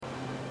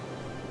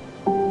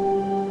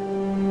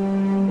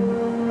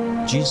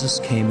Jesus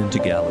came into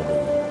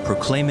Galilee,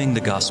 proclaiming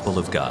the gospel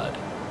of God,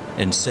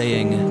 and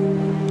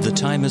saying, "The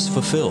time is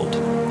fulfilled,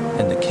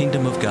 and the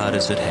kingdom of God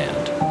is at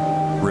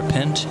hand.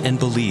 Repent and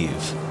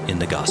believe in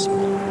the gospel."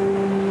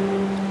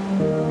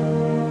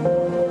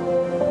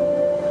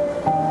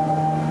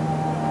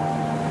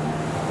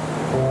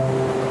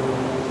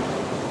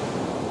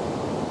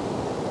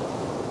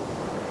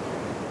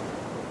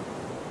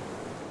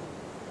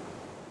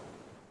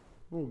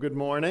 Well, good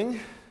morning.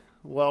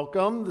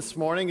 Welcome this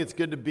morning. It's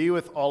good to be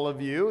with all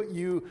of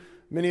you.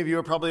 Many of you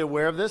are probably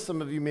aware of this. Some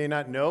of you may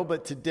not know,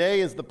 but today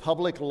is the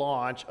public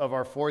launch of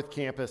our fourth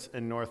campus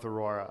in North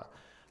Aurora.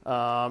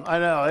 I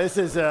know, this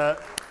is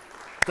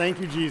thank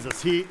you,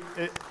 Jesus.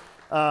 It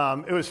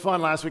was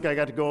fun last week. I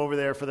got to go over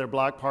there for their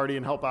block party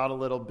and help out a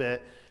little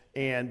bit.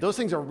 And those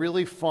things are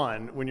really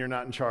fun when you're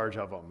not in charge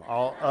of them.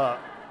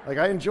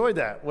 I enjoyed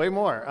that way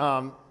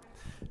more.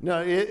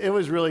 No, it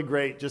was really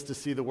great just to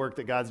see the work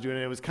that God's doing.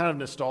 It was kind of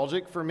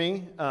nostalgic for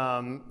me,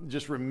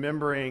 just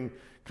remembering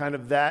kind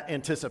of that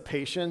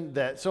anticipation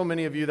that so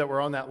many of you that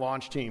were on that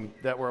launch team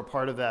that were a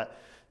part of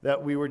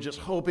that we were just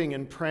hoping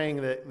and praying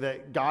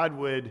that God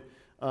would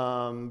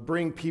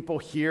bring people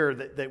here,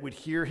 that would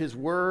hear his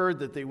word,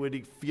 that they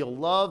would feel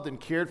loved and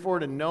cared for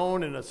and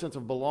known and a sense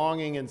of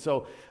belonging. And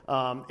so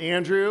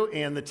Andrew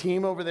and the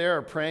team over there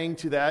are praying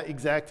to that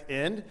exact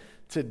end.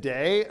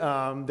 Today,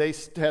 they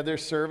had their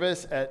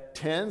service at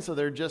 10, so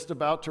they're just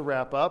about to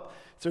wrap up.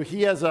 So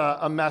he has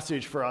a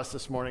message for us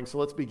this morning, so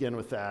let's begin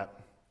with that.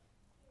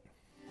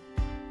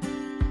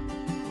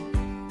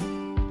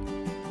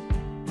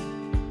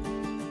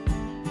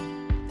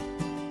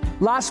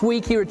 Last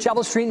week here at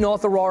Chapel Street,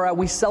 North Aurora,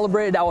 we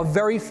celebrated our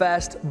very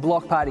first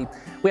block party.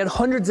 We had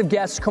hundreds of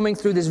guests coming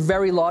through this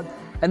very lot,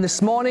 and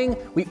this morning,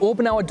 we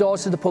opened our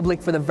doors to the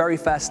public for the very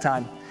first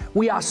time.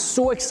 We are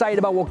so excited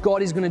about what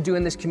God is going to do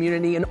in this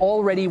community, and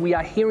already we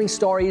are hearing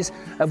stories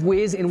of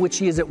ways in which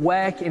he is at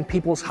work in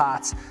people's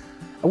hearts.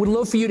 I would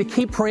love for you to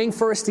keep praying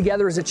for us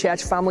together as a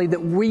church family,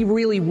 that we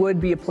really would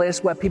be a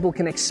place where people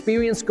can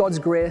experience God's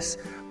grace,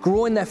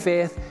 grow in their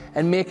faith,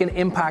 and make an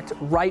impact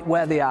right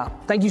where they are.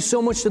 Thank you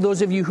so much to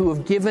those of you who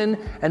have given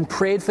and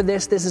prayed for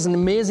this. This is an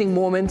amazing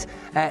moment,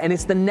 and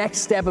it's the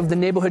next step of the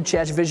neighborhood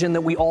church vision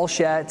that we all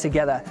share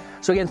together.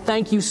 So again,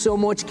 thank you so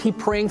much. Keep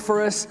praying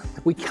for us.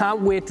 We can't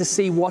wait to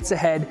see what's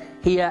ahead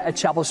here at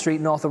Chapel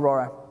Street, North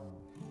Aurora.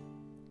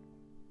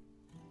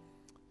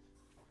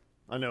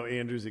 I know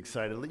Andrew's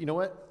excited. You know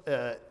what?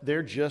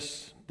 They're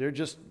just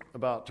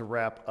about to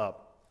wrap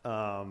up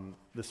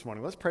this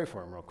morning. Let's pray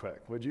for him real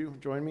quick. Would you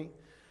join me?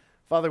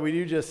 Father, we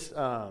do just,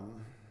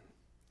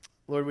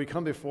 Lord, we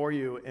come before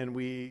you and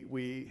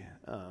we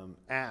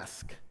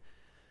ask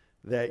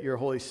that your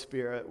Holy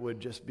Spirit would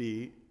just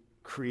be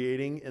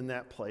creating in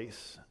that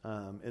place,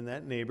 in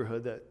that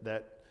neighborhood,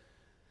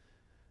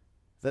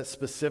 that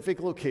specific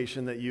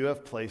location that you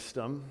have placed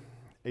them,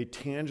 a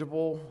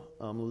tangible,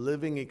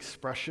 living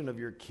expression of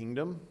your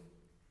kingdom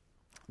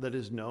that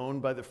is known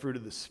by the fruit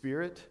of the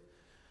Spirit,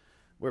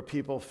 where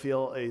people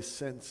feel a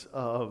sense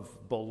of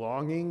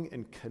belonging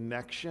and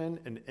connection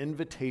and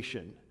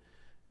invitation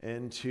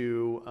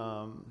into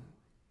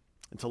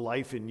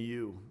life in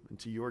you,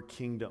 into your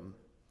kingdom.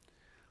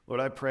 Lord,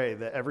 I pray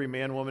that every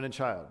man, woman, and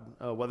child,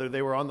 whether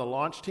they were on the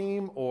launch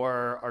team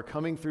or are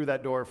coming through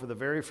that door for the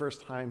very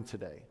first time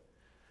today,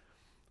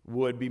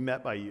 would be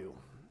met by you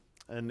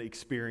and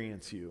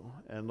experience you.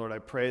 And Lord, I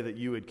pray that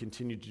you would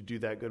continue to do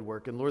that good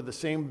work. And Lord,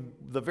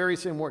 the very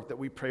same work that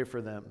we pray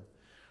for them,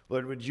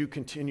 Lord, would you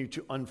continue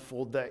to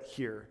unfold that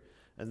here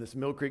in this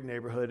Mill Creek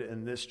neighborhood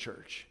and this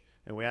church.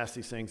 And we ask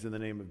these things in the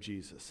name of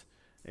Jesus.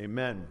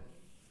 Amen.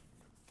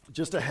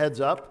 Just a heads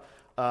up,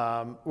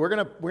 we're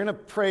gonna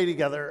pray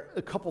together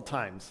a couple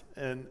times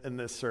in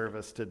this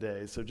service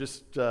today. So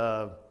just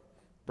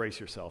brace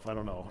yourself, I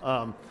don't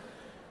know,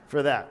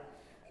 for that.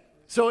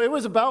 So it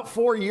was about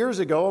 4 years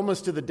ago,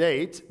 almost to the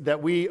date,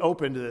 that we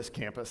opened this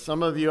campus.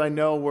 Some of you I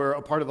know were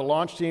a part of the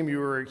launch team. You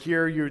were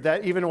here.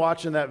 Even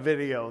watching that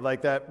video,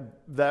 like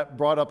that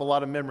brought up a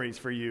lot of memories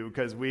for you,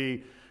 because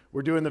we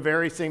were doing the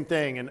very same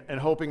thing and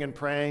hoping and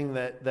praying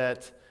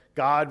that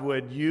God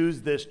would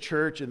use this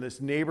church and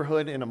this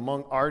neighborhood and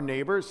among our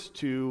neighbors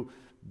to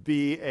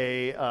be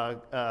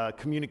a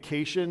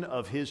communication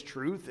of his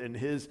truth and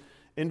his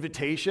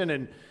invitation.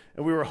 And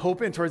we were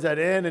hoping towards that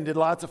end and did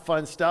lots of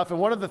fun stuff. And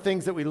one of the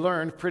things that we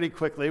learned pretty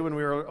quickly when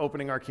we were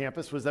opening our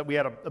campus was that we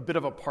had a bit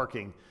of a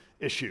parking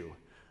issue,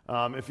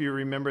 if you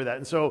remember that.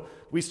 And so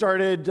we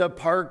started to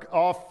park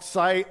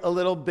off-site a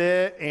little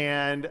bit,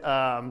 and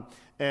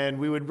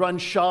we would run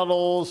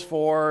shuttles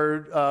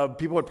for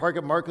people would park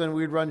at Markland.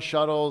 We'd run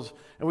shuttles,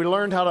 and we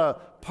learned how to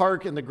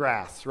park in the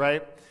grass,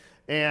 right?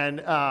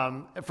 And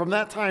from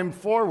that time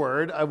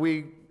forward,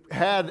 we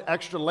had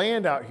extra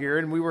land out here,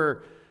 and we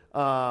were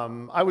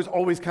I was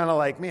always kind of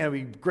like, man,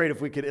 it'd be great if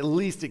we could at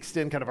least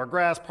extend kind of our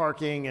grass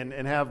parking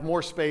and have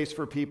more space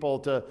for people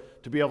to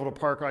be able to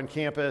park on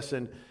campus.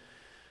 And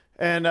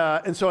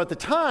so at the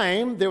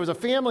time, there was a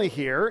family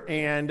here,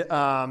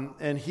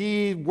 and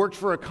he worked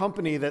for a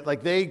company that,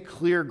 like, they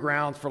clear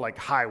grounds for, like,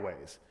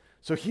 highways.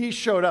 So he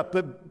showed up,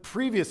 but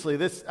previously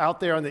this out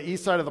there on the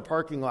east side of the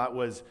parking lot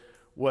was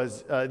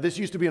this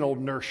used to be an old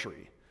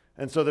nursery.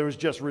 And so there was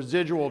just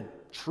residual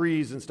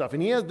trees and stuff.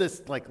 And he had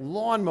this like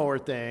lawnmower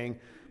thing,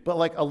 but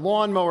like a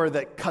lawnmower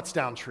that cuts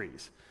down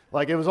trees.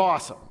 Like it was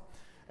awesome.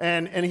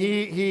 And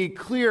he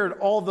cleared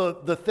all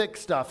the thick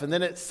stuff, and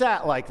then it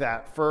sat like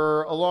that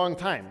for a long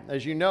time,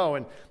 as you know.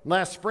 And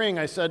last spring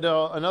I said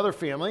to another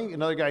family,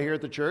 another guy here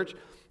at the church,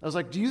 I was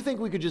like, do you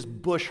think we could just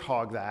bush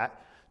hog that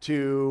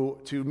to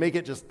make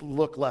it just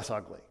look less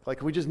ugly?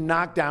 Like, we just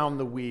knock down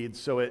the weeds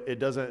so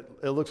it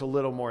looks a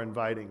little more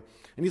inviting.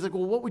 And he's like,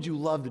 well, what would you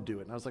love to do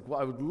it? And I was like, well,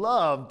 I would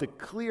love to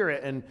clear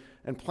it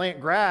and plant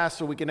grass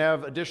so we can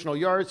have additional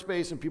yard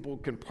space and people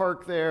can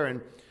park there.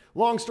 And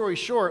long story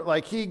short,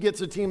 like, he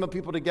gets a team of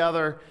people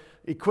together,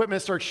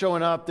 equipment starts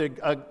showing up.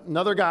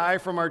 Another guy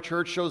from our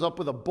church shows up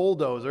with a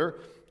bulldozer,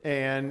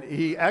 and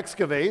he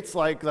excavates,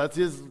 like that's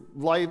his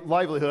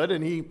livelihood,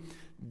 and he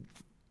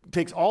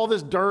takes all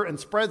this dirt and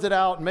spreads it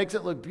out and makes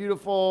it look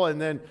beautiful. And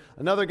then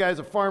another guy's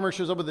a farmer,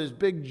 shows up with his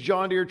big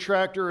John Deere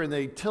tractor, and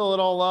they till it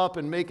all up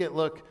and make it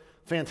look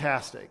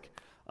fantastic.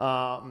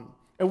 And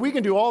we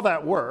can do all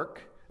that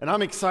work, and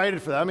I'm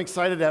excited for that. I'm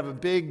excited to have a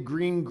big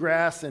green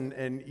grass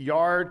and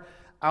yard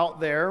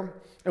out there.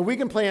 And we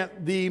can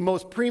plant the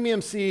most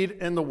premium seed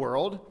in the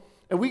world,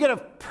 and we get a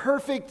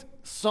perfect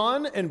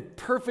sun and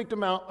perfect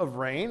amount of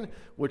rain,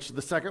 which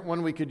the second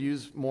one we could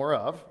use more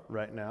of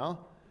right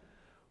now.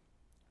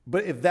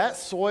 But if that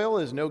soil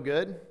is no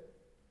good,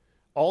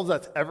 all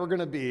that's ever going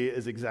to be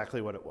is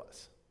exactly what it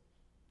was.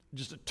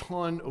 Just a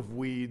ton of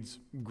weeds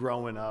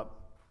growing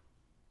up,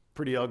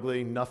 pretty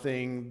ugly,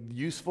 nothing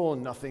useful,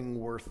 and nothing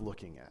worth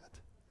looking at.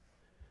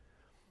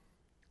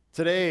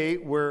 Today,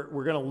 we're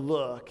going to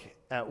look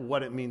at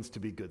what it means to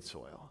be good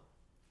soil.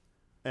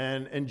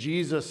 And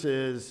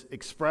Jesus'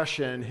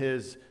 expression,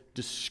 his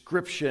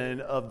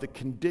description of the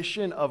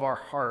condition of our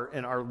heart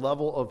and our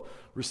level of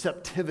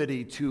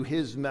receptivity to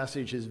his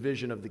message, his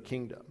vision of the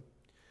kingdom.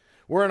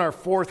 We're in our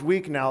fourth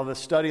week now of the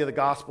study of the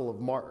Gospel of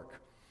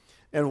Mark.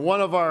 And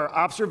one of our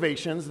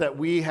observations that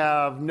we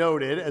have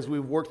noted as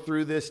we've worked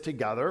through this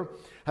together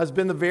has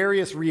been the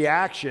various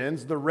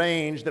reactions, the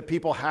range that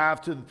people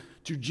have to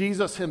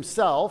Jesus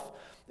himself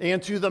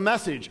and to the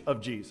message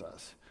of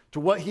Jesus, to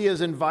what he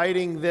is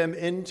inviting them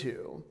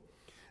into.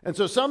 And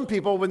so some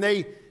people, when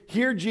they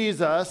hear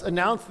Jesus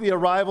announce the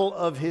arrival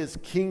of his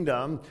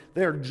kingdom,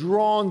 they're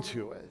drawn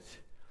to it.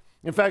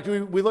 In fact,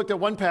 we looked at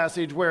one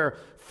passage where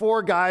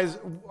 4 guys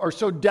are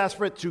so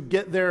desperate to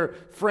get their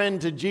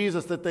friend to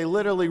Jesus that they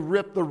literally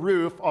rip the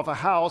roof off a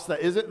house that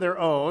isn't their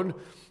own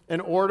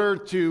in order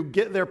to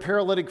get their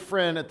paralytic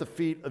friend at the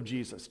feet of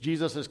Jesus.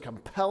 Jesus is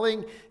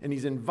compelling and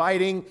he's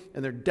inviting,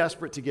 and they're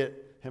desperate to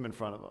get him in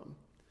front of them.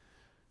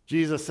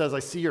 Jesus says, I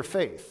see your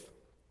faith,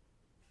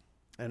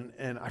 and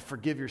I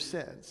forgive your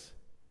sins.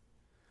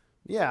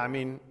 Yeah, I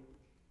mean,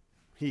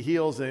 he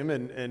heals him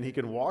and he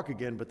can walk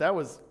again, but that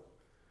was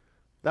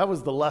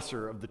the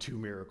lesser of the 2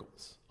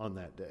 miracles on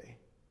that day.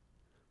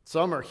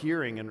 Some are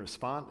hearing and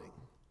responding.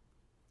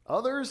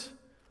 Others,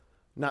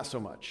 not so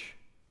much.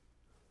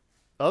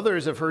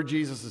 Others have heard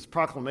Jesus'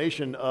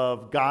 proclamation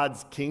of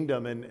God's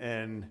kingdom,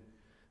 and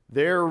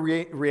their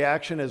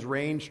reaction has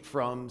ranged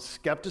from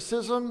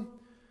skepticism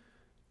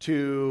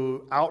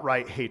to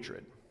outright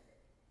hatred.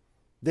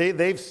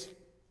 They've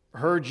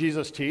heard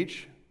Jesus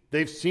teach.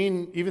 They've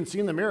even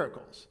seen the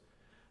miracles.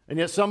 And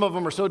yet some of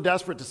them are so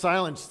desperate to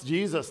silence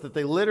Jesus that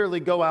they literally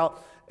go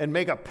out and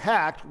make a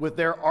pact with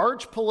their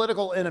arch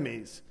political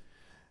enemies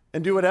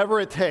and do whatever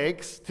it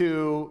takes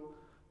to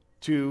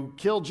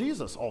kill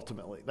Jesus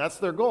ultimately. That's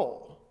their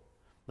goal.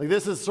 Like,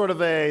 this is sort of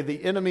the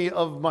enemy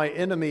of my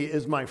enemy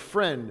is my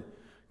friend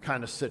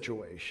kind of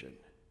situation.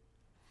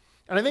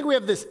 And I think we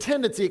have this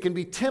tendency, it can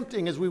be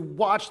tempting as we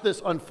watch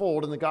this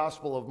unfold in the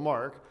Gospel of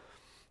Mark,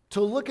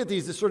 to look at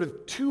these as sort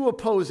of 2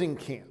 opposing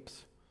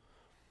camps.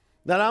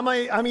 That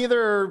I'm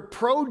either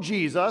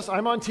pro-Jesus,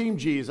 I'm on team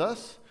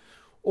Jesus,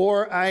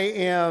 or I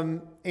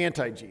am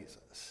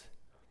anti-Jesus.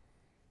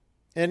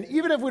 And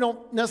even if we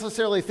don't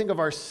necessarily think of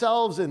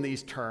ourselves in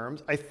these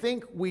terms, I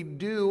think we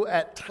do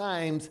at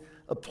times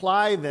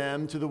apply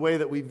them to the way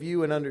that we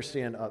view and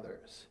understand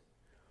others.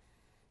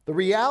 The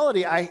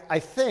reality, I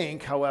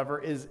think, however,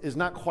 is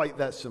not quite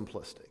that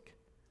simplistic.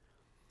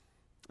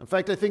 In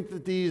fact, I think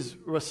that these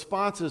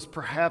responses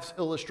perhaps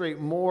illustrate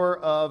more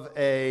of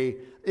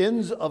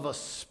ends of a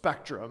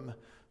spectrum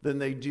than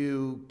they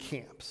do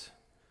camps.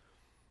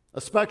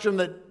 A spectrum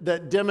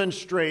that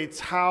demonstrates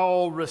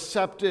how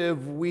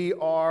receptive we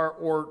are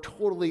or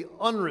totally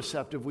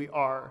unreceptive we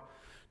are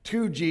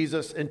to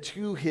Jesus and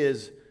to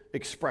his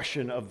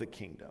expression of the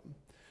kingdom.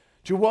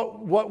 To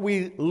what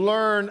we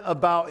learn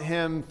about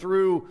him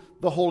through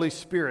the Holy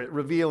Spirit,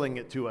 revealing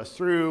it to us,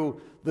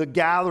 through the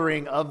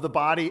gathering of the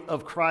body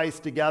of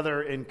Christ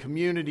together in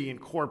community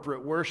and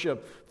corporate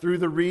worship, through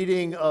the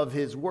reading of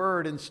his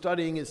word and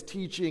studying his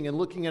teaching and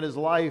looking at his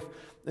life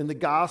in the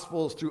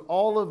Gospels. Through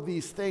all of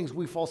these things,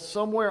 we fall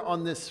somewhere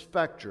on this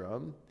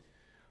spectrum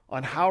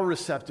on how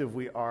receptive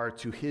we are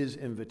to his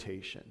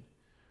invitation.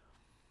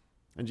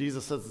 And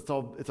Jesus says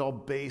it's all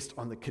based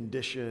on the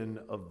condition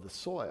of the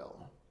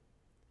soil.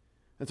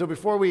 And so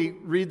before we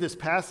read this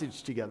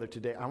passage together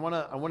today, I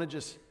want to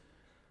just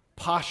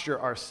posture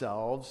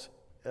ourselves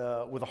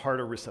with a heart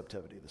of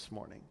receptivity this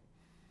morning.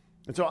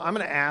 And so I'm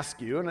going to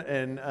ask you,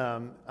 and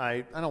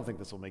I don't think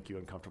this will make you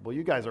uncomfortable.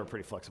 You guys are a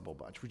pretty flexible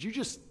bunch. Would you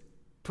just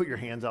put your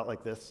hands out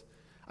like this?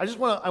 I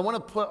want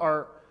to put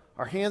our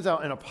hands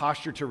out in a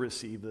posture to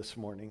receive this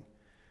morning.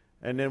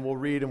 And then we'll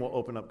read and we'll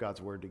open up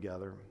God's word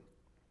together.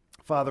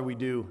 Father, we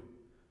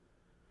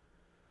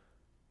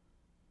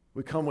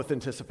come with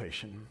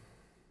anticipation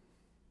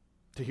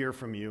to hear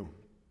from you,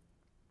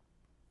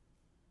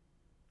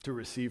 to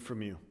receive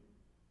from you.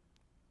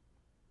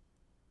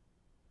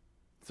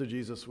 So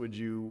Jesus, would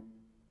you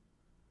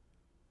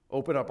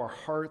open up our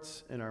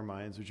hearts and our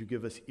minds? Would you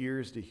give us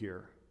ears to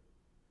hear?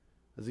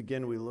 As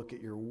again, we look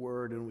at your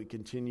word and we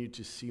continue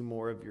to see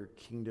more of your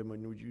kingdom,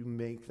 and would you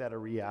make that a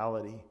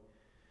reality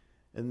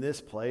in this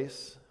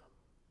place?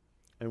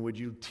 And would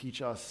you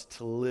teach us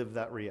to live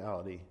that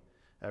reality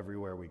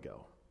everywhere we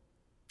go?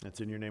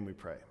 It's in your name we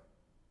pray.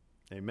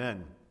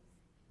 Amen.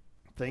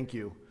 Thank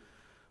you.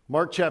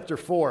 Mark chapter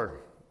 4.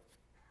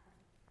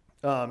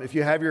 If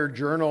you have your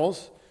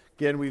journals,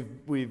 again,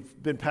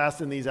 we've been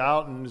passing these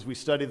out, and as we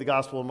study the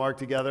Gospel of Mark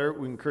together,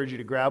 we encourage you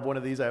to grab one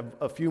of these. I have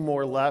a few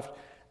more left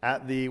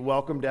at the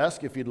welcome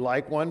desk if you'd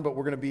like one, but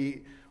we're going to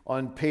be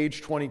on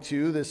page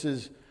 22. This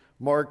is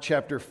Mark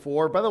chapter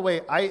 4. By the way,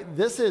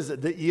 this is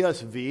the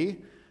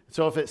ESV,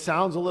 so if it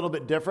sounds a little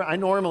bit different, I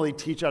normally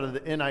teach out of the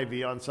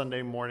NIV on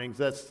Sunday mornings.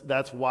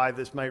 That's why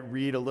this might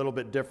read a little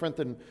bit different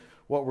than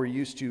what we're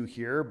used to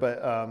here,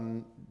 but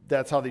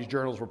that's how these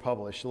journals were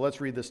published. So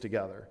let's read this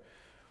together.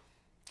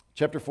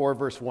 Chapter 4,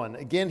 verse 1.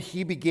 Again,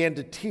 he began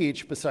to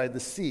teach beside the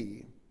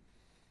sea,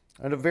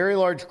 and a very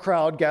large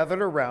crowd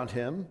gathered around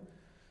him,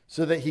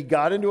 so that he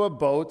got into a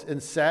boat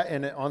and sat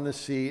in it on the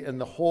sea,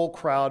 and the whole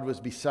crowd was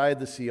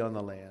beside the sea on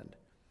the land.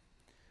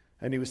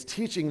 And he was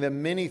teaching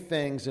them many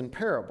things in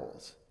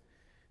parables.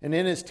 And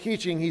in his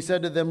teaching, he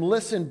said to them,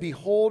 "Listen,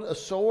 behold, a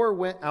sower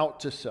went out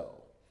to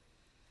sow.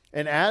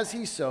 And as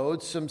he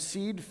sowed, some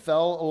seed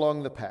fell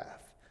along the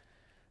path,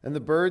 and the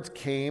birds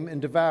came and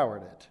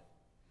devoured it.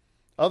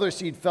 Other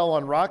seed fell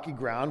on rocky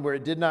ground where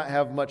it did not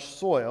have much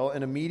soil,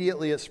 and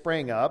immediately it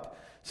sprang up,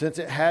 since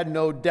it had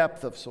no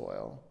depth of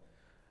soil.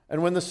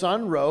 And when the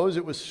sun rose,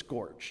 it was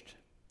scorched,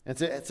 and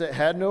since it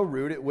had no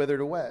root, it withered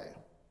away.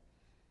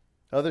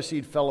 Other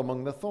seed fell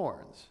among the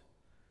thorns,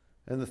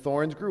 and the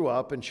thorns grew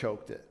up and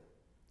choked it,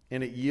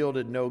 and it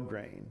yielded no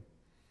grain.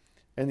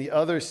 And the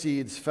other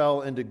seeds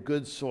fell into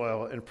good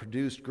soil and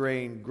produced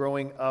grain,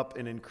 growing up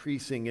and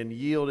increasing and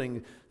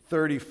yielding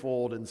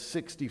 30-fold and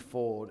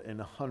 60-fold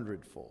and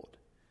 100-fold.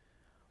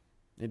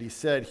 And he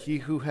said, he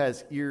who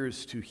has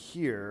ears to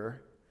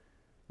hear,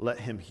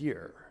 let him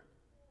hear."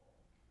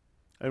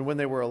 And when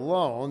they were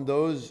alone,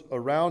 those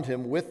around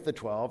him with the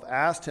 12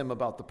 asked him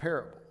about the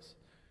parables.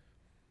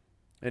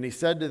 And he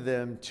said to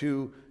them,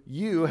 "To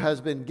you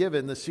has been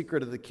given the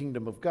secret of the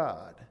kingdom of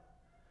God.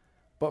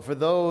 But for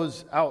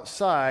those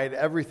outside,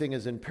 everything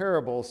is in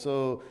parable,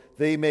 so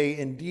they may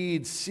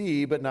indeed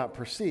see but not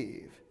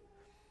perceive,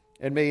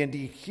 and may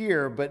indeed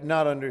hear but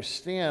not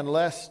understand,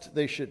 lest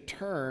they should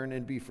turn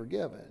and be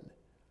forgiven."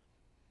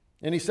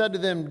 And he said to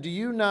them, "Do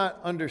you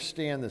not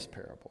understand this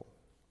parable?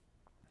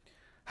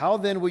 How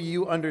then will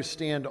you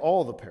understand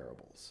all the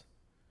parables?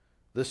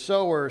 The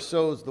sower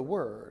sows the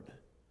word.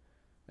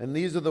 And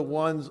these are the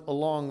ones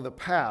along the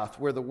path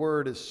where the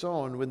word is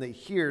sown. When they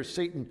hear,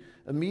 Satan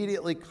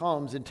immediately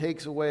comes and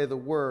takes away the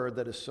word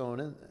that is sown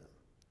in them.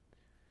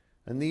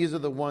 And these are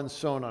the ones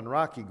sown on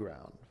rocky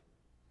ground,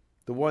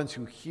 the ones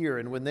who hear,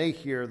 and when they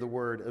hear the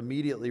word,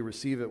 immediately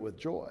receive it with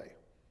joy.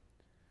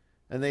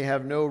 And they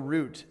have no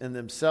root in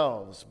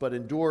themselves, but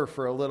endure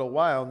for a little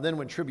while. And then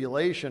when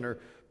tribulation or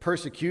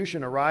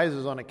persecution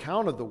arises on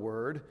account of the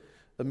word,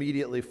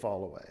 immediately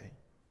fall away.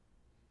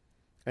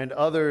 And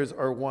others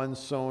are ones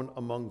sown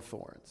among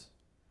thorns.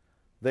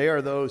 They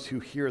are those who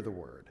hear the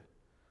word,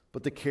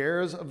 but the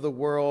cares of the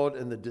world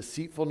and the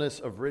deceitfulness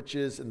of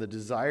riches and the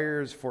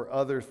desires for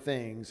other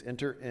things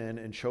enter in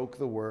and choke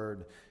the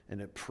word,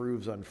 and it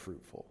proves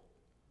unfruitful.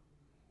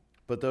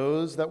 But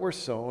those that were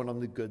sown on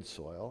the good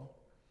soil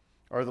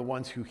are the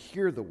ones who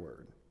hear the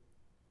word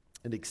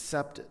and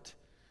accept it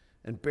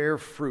and bear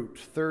fruit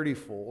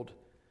 30-fold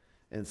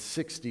and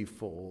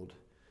 60-fold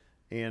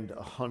and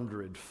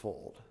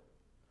 100-fold.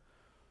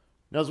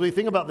 Now, as we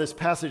think about this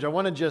passage, I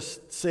want to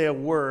just say a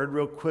word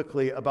real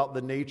quickly about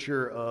the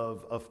nature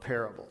of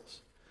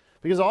parables.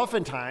 Because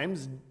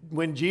oftentimes,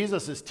 when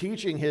Jesus is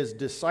teaching his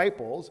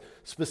disciples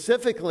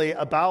specifically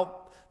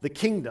about the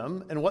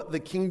kingdom and what the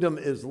kingdom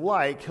is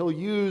like, he'll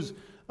use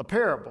a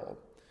parable.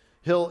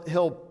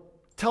 He'll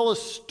tell a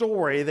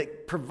story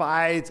that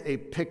provides a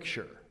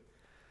picture.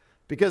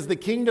 Because the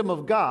kingdom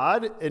of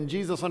God, and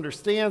Jesus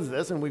understands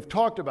this, and we've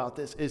talked about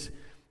this, is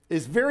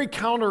very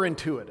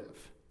counterintuitive.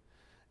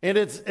 And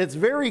it's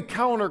very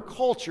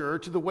counterculture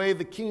to the way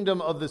the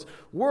kingdom of this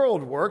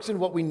world works and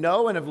what we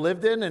know and have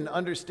lived in and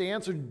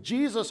understand. So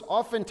Jesus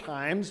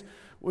oftentimes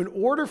in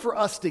order for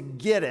us to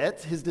get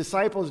it, his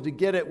disciples to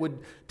get it, would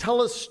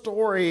tell a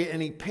story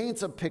and he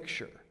paints a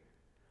picture.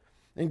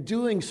 In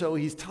doing so,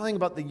 he's telling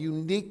about the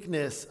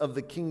uniqueness of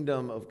the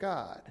kingdom of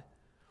God.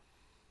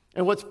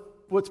 And what's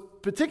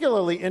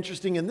particularly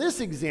interesting in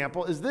this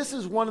example is this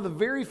is one of the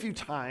very few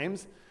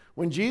times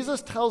when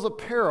Jesus tells a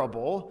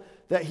parable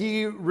that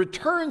he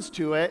returns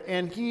to it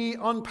and he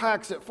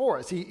unpacks it for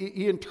us.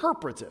 He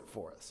interprets it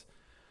for us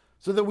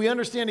so that we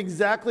understand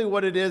exactly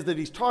what it is that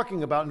he's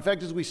talking about. In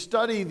fact, as we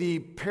study the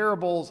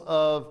parables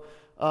of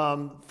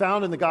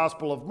found in the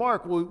Gospel of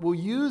Mark, we'll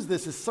use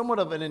this as somewhat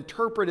of an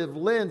interpretive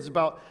lens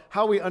about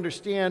how we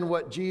understand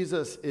what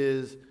Jesus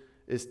is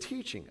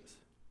teaching us.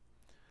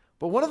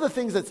 But one of the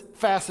things that's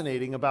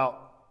fascinating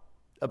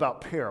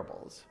about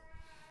parables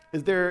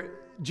is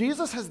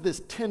Jesus has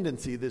this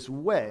tendency, this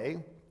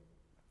way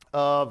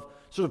of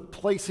sort of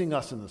placing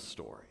us in the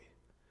story,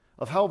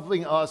 of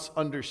helping us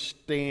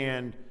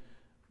understand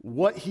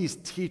what he's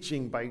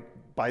teaching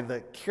by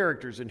the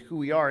characters and who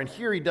we are. And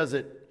here he does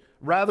it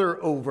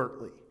rather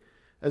overtly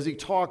as he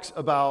talks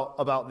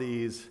about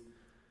these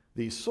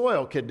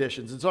soil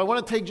conditions. And so I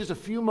want to take just a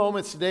few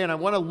moments today and I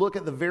want to look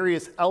at the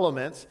various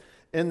elements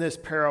in this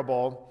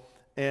parable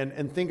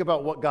and think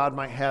about what God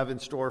might have in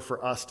store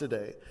for us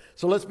today.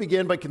 So let's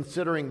begin by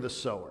considering the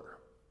sower.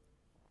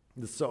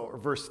 The sower,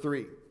 verse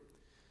 3.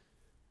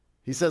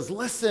 He says,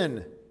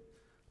 "Listen,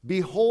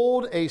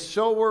 behold, a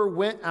sower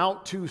went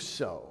out to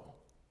sow."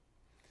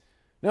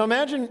 Now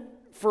imagine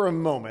for a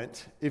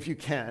moment, if you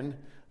can,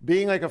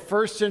 being like a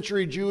first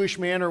century Jewish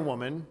man or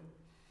woman.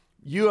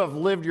 You have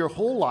lived your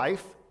whole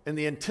life in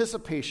the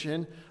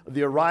anticipation of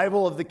the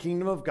arrival of the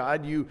kingdom of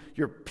God.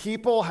 Your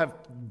people have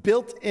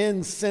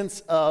built-in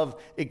sense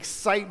of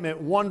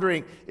excitement,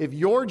 wondering if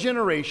your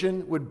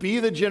generation would be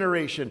the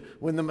generation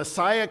when the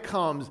Messiah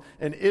comes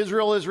and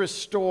Israel is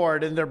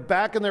restored and they're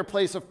back in their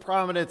place of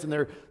prominence and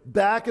they're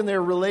back in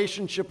their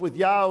relationship with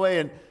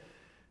Yahweh,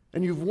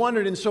 and you've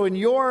wondered. And so in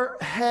your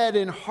head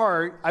and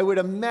heart, I would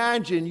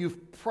imagine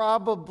you've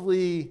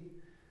probably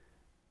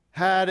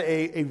had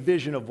a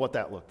vision of what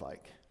that looked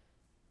like.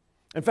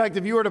 In fact,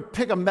 if you were to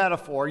pick a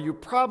metaphor, you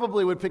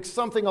probably would pick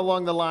something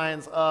along the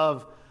lines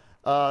of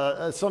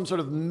some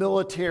sort of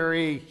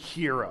military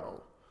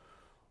hero,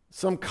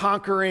 some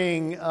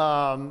conquering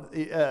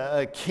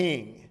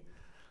king,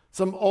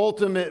 some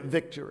ultimate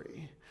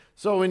victory.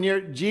 So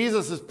when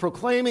Jesus is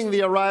proclaiming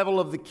the arrival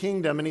of the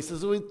kingdom, and he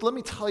says, let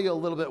me tell you a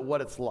little bit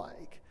what it's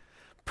like.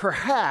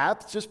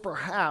 Perhaps, just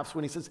perhaps,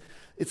 when he says,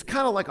 it's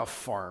kind of like a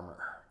farmer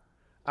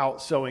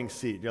out sowing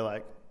seed. You're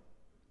like,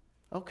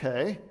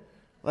 okay.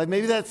 Like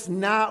maybe that's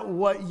not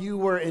what you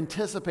were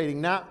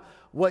anticipating, not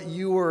what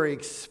you were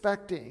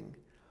expecting.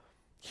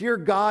 Here,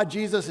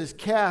 Jesus is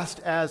cast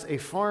as a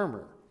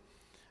farmer.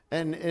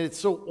 And it's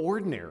so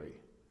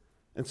ordinary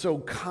and so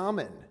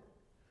common.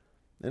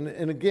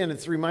 And again,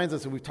 it reminds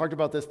us, and we've talked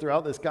about this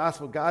throughout this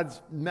gospel,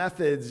 God's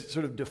methods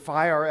sort of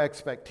defy our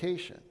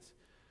expectations.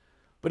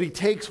 But he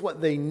takes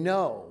what they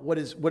know, what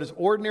is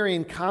ordinary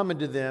and common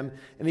to them,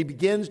 and he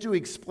begins to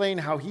explain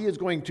how he is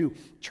going to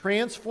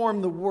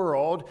transform the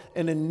world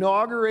and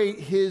inaugurate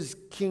his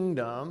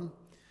kingdom.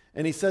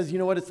 And he says, you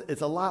know what,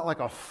 it's a lot like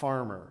a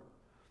farmer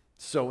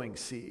sowing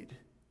seed.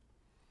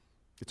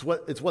 It's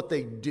what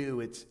they do.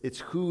 It's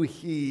who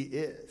he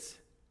is.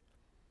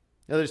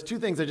 Now, there's two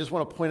things I just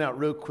want to point out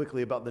real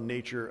quickly about the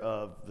nature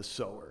of the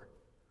sower.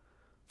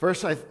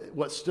 First,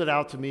 what stood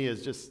out to me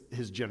is just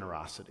his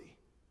generosity.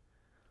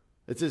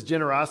 It's his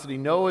generosity.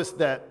 Notice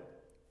that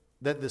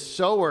the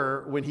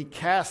sower, when he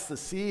casts the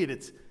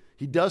seed,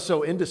 he does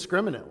so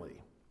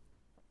indiscriminately.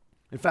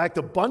 In fact,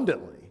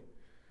 abundantly.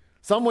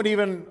 Some would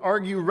even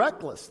argue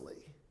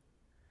recklessly.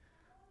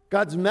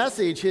 God's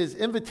message, his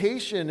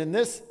invitation in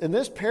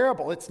this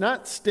parable, it's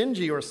not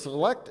stingy or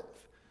selective.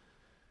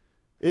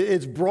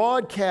 It's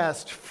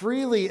broadcast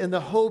freely in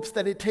the hopes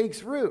that it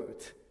takes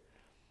root.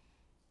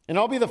 And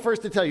I'll be the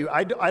first to tell you,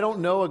 I don't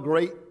know a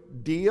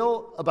great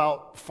deal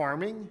about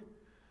farming,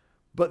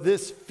 but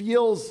this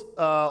feels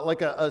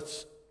like a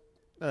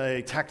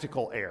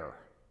tactical error,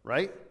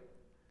 right?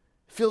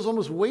 It feels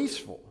almost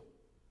wasteful.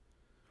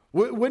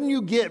 Wouldn't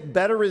you get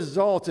better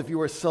results if you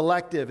were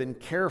selective and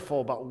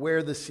careful about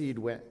where the seed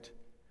went,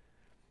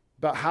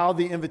 about how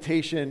the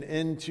invitation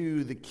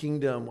into the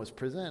kingdom was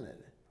presented?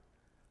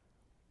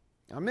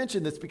 I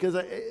mention this because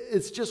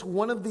it's just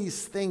one of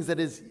these things that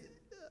is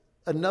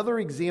another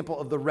example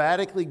of the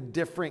radically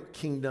different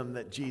kingdom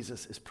that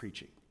Jesus is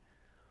preaching.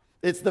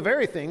 It's the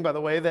very thing, by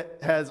the way, that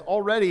has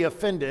already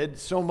offended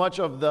so much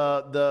of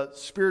the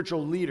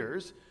spiritual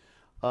leaders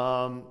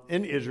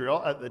in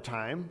Israel at the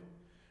time,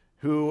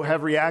 who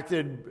have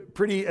reacted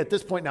pretty, at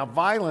this point now,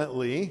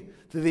 violently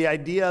to the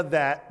idea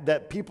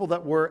that people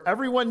that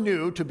everyone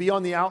knew to be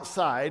on the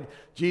outside,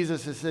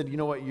 Jesus has said, you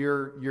know what,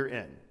 you're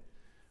in.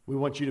 We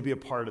want you to be a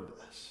part of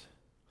this.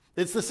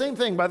 It's the same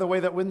thing, by the way,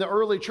 that when the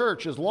early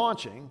church is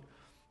launching,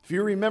 if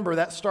you remember,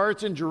 that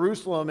starts in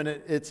Jerusalem, and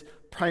it's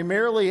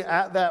primarily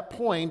at that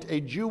point a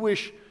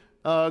Jewish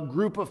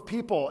group of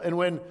people. And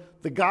when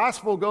the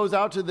gospel goes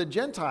out to the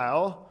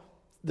Gentile,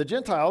 the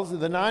Gentiles,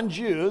 the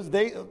non-Jews,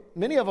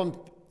 many of them,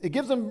 it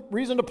gives them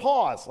reason to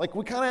pause. Like,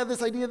 we kind of have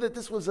this idea that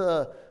this was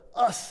a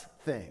us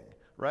thing,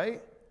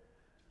 right?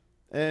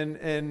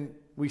 And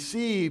we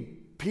see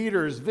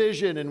Peter's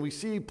vision and we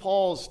see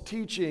Paul's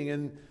teaching,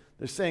 and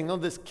they're saying, oh,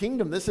 this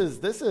kingdom, this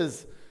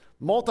is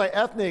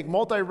multi-ethnic,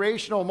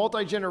 multi-racial,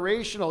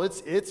 multi-generational.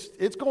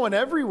 It's going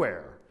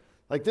everywhere.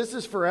 Like, this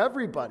is for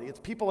everybody. It's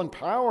people in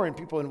power and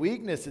people in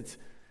weakness.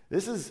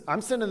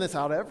 I'm sending this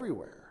out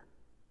everywhere.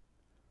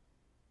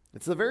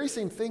 It's the very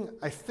same thing,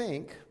 I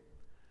think,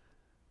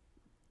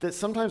 that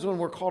sometimes when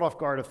we're caught off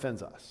guard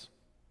offends us.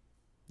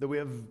 That we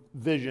have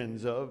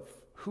visions of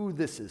who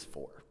this is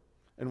for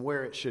and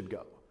where it should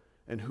go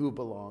and who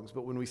belongs.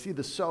 But when we see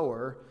the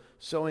sower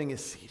sowing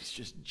his seed, it's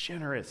just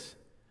generous.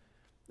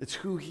 It's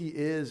who he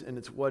is and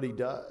it's what he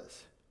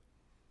does.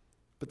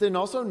 But then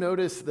also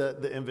notice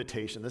the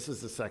invitation. This is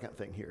the second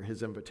thing here,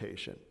 his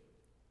invitation.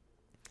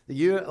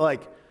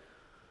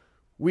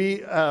 We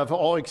have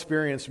all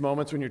experienced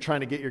moments when you're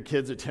trying to get your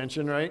kids'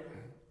 attention, right?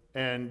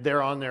 And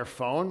they're on their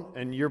phone,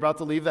 and you're about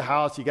to leave the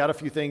house. You got a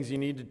few things you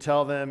need to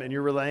tell them, and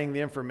you're relaying the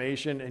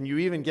information, and you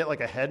even get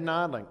like a head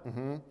nod, like,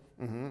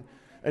 and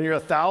you're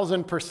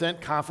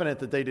 1,000% confident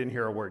that they didn't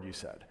hear a word you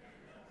said,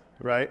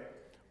 right?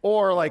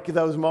 Or like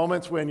those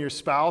moments when your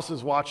spouse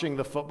is watching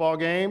the football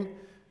game,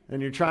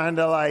 and you're trying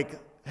to like,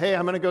 hey,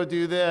 I'm going to go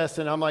do this,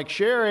 and I'm like,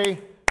 Sherry,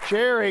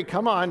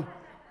 come on.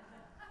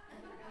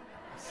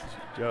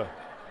 Joe.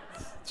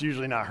 It's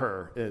usually not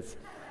her. It's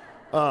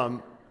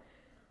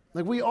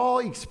like we all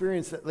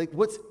experience that. Like,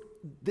 what's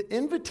the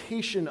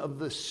invitation of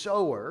the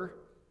sower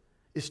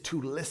is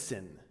to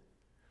listen.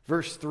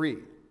 Verse 3,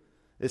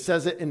 it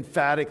says it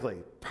emphatically,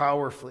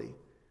 powerfully.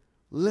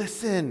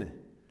 Listen.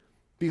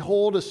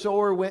 Behold, a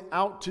sower went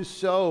out to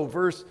sow.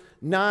 Verse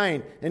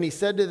 9, and he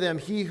said to them,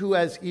 he who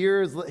has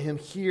ears, let him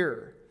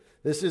hear.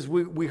 This is,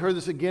 we heard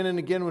this again and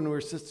again when we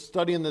were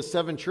studying the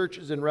 7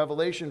 churches in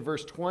Revelation,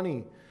 verse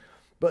 20.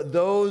 But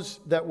those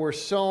that were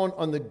sown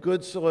on the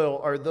good soil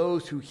are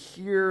those who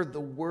hear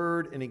the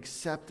word and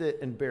accept it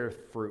and bear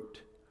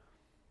fruit.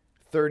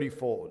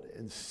 30-fold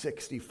and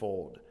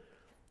 60-fold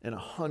and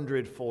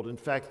 100-fold. In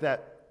fact,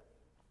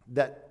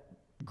 that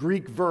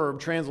Greek verb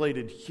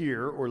translated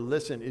hear or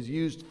listen is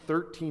used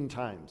 13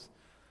 times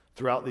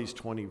throughout these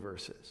 20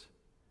 verses.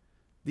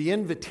 The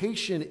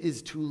invitation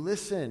is to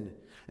listen.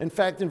 In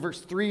fact, in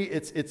verse 3,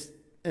 it's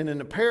in an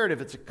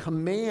imperative, it's a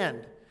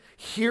command.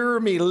 Hear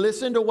me,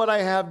 listen to what I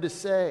have to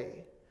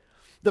say.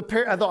 At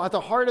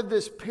the heart of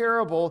this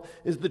parable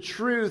is the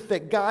truth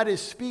that God is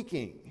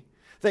speaking,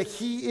 that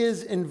he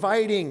is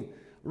inviting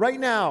right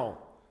now,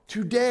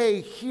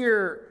 today,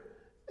 here.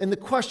 And the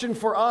question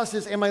for us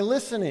is, am I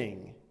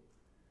listening?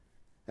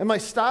 Am I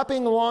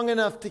stopping long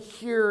enough to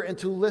hear and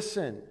to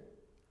listen?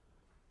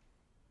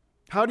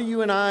 How do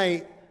you and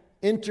I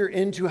enter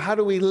into, how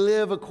do we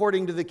live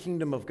according to the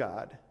kingdom of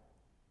God?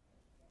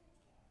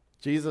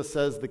 Jesus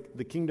says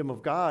the kingdom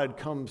of God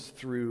comes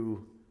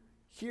through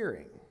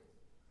hearing,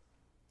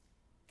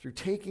 through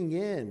taking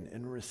in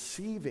and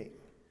receiving.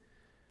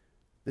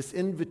 This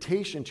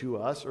invitation to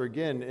us, or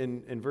again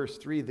in verse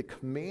 3, the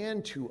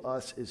command to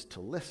us is to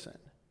listen.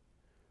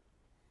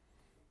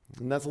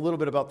 And that's a little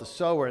bit about the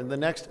sower. And the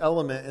next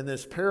element in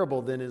this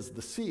parable then is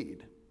the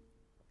seed.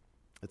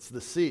 It's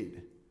the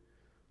seed.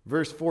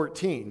 Verse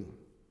 14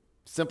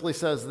 simply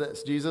says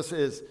this. Jesus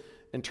is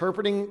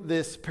interpreting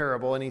this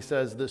parable, and he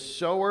says, the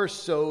sower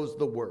sows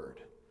the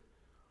word.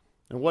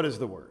 And what is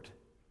the word?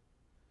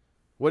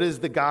 What is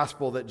the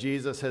gospel that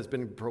Jesus has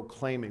been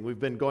proclaiming? We've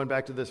been going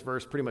back to this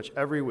verse pretty much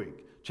every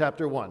week.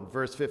 Chapter 1,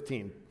 verse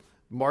 15.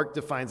 Mark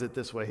defines it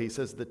this way. He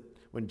says that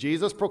when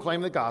Jesus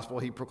proclaimed the gospel,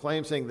 he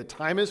proclaimed saying, the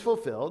time is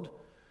fulfilled,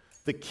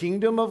 the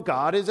kingdom of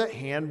God is at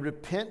hand,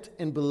 repent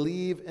and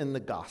believe in the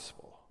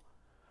gospel.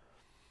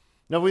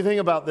 Now, if we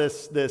think about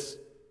this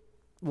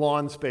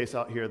lawn space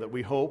out here that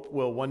we hope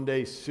will one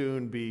day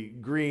soon be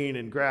green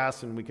and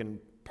grass, and we can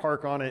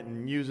park on it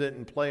and use it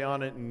and play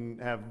on it and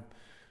have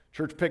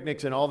church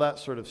picnics and all that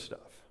sort of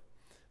stuff.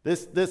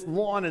 This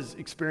lawn is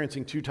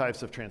experiencing 2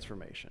 types of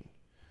transformation.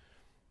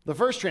 The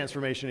first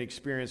transformation it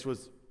experienced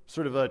was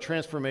sort of a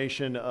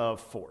transformation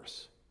of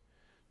force.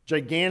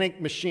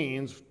 Gigantic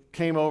machines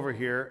came over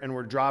here and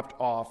were dropped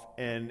off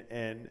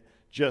and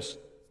just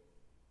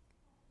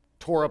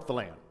tore up the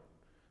land.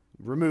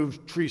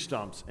 Removed tree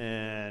stumps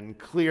and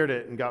cleared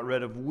it and got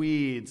rid of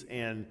weeds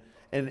and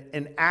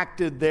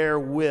acted their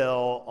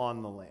will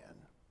on the land.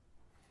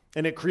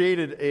 And it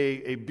created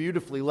a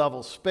beautifully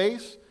level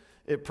space.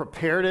 It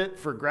prepared it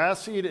for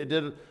grass seed. It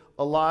did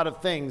a lot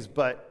of things,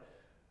 but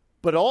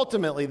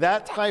ultimately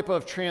that type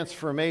of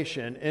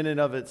transformation in and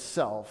of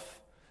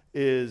itself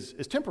is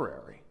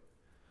temporary.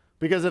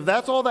 Because if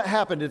that's all that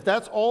happened, if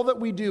that's all that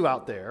we do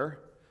out there,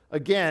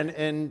 again,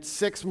 in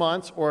 6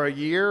 months or a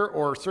year,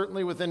 or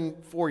certainly within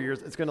 4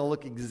 years, it's going to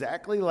look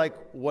exactly like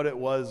what it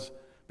was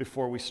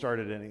before we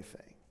started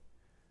anything.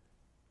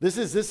 This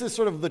is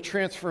sort of the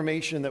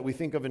transformation that we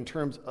think of in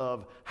terms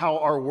of how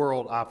our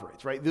world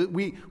operates, right?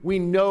 We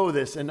know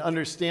this and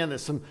understand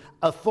this. Some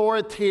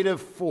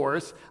authoritative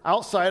force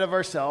outside of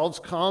ourselves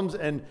comes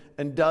and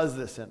does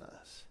this in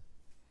us.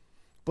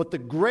 But the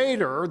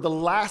greater, the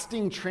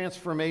lasting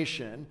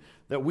transformation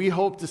that we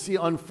hope to see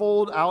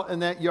unfold out in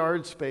that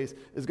yard space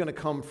is going to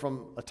come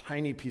from a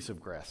tiny piece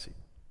of grass seed.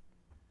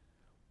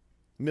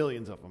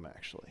 Millions of them,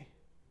 actually.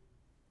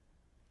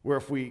 Where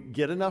if we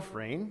get enough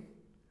rain,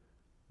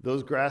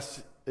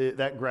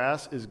 that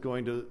grass is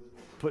going to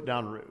put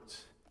down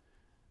roots,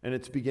 and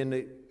it's begin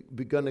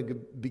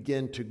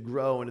to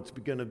grow, and it's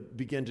going to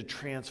begin to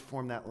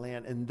transform that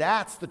land. And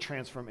that's the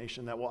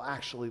transformation that will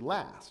actually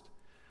last.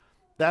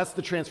 That's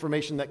the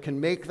transformation that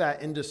can make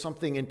that into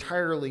something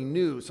entirely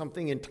new,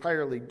 something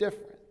entirely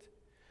different.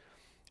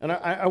 And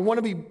I want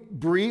to be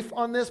brief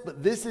on this,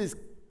 but this is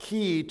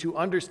key to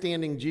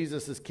understanding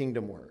Jesus'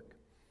 kingdom work.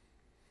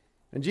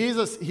 And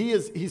Jesus,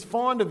 he's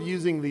fond of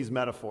using these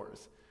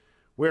metaphors,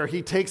 where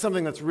he takes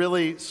something that's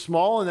really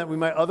small and that we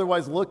might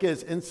otherwise look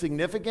as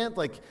insignificant,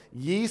 like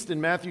yeast in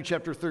Matthew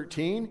chapter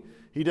 13.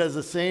 He does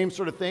the same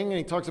sort of thing, and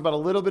he talks about a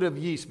little bit of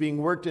yeast being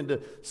worked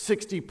into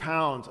 60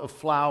 pounds of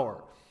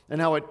flour and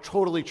how it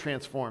totally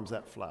transforms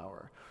that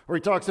flour. Or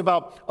he talks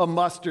about a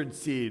mustard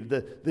seed,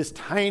 this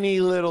tiny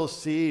little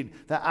seed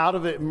that out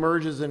of it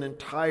emerges an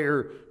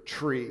entire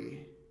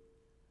tree.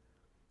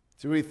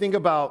 So when we think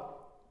about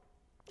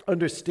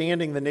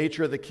understanding the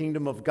nature of the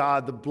kingdom of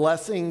God, the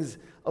blessings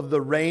of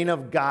the reign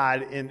of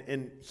God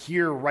in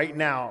here right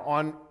now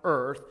on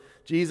earth,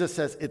 Jesus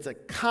says it's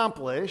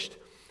accomplished,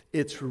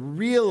 it's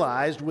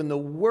realized when the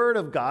word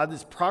of God,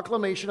 this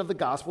proclamation of the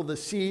gospel, the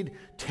seed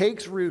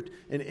takes root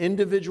in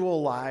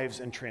individual lives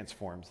and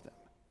transforms them.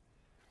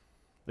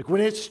 Like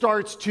when it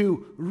starts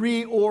to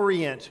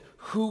reorient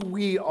who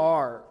we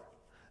are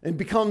and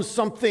becomes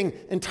something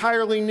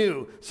entirely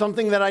new,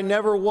 something that I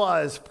never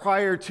was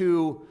prior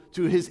to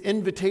his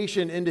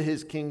invitation into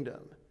his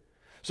kingdom.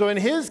 So in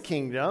his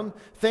kingdom,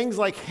 things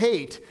like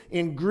hate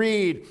and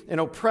greed and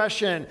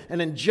oppression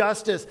and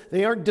injustice,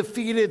 they aren't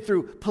defeated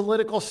through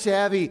political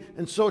savvy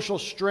and social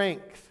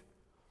strength.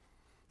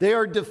 They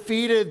are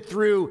defeated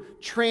through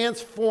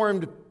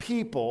transformed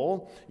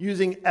people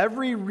using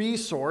every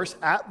resource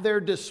at their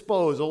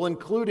disposal,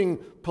 including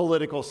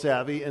political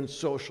savvy and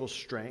social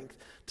strength,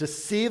 to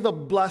see the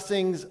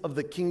blessings of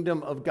the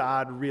kingdom of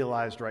God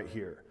realized right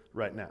here,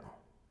 right now.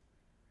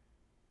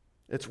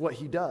 It's what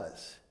he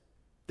does.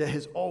 That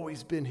has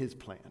always been his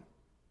plan,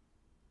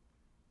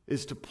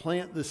 is to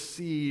plant the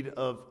seed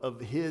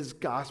of his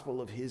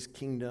gospel, of his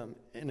kingdom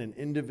in an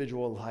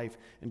individual life,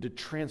 and to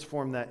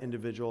transform that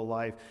individual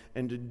life,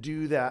 and to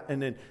do that. And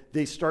then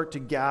they start to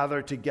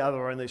gather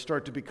together, and they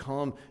start to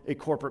become a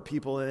corporate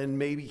people. And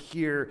maybe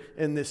here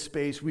in this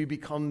space, we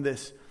become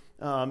this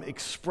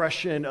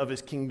expression of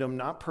his kingdom,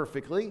 not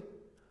perfectly.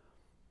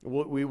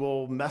 We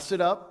will mess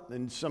it up,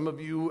 and some of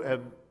you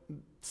have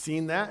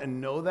seen that and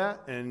know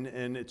that,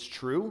 and it's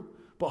true.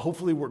 But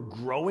hopefully we're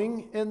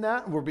growing in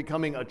that. We're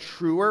becoming a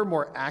truer,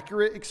 more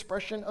accurate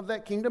expression of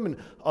that kingdom. And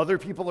other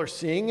people are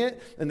seeing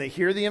it, and they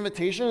hear the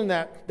invitation, and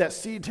that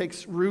seed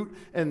takes root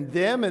in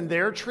them, and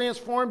they're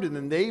transformed, and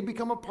then they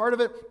become a part of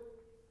it.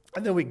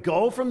 And then we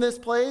go from this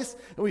place,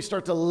 and we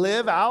start to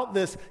live out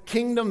this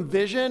kingdom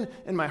vision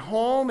in my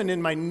home and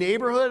in my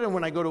neighborhood, and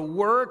when I go to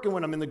work, and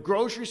when I'm in the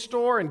grocery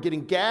store and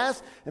getting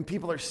gas, and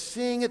people are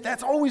seeing it.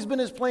 That's always been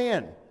his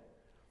plan,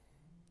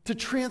 to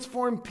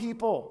transform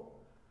people.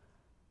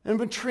 And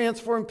been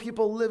transformed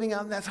people living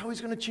out, and that's how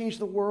he's going to change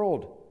the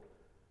world.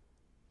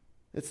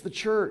 It's the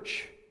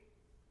church.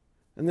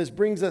 And this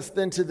brings us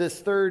then to this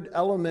third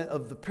element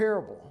of the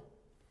parable.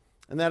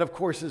 And that, of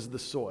course, is the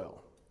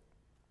soil.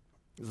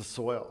 The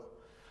soil.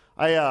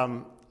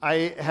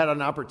 I had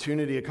an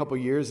opportunity a couple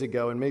years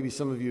ago, and maybe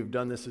some of you have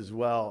done this as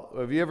well.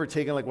 Have you ever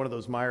taken like one of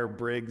those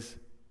Myers-Briggs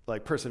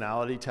like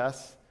personality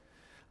tests?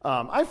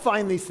 I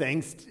find these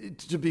things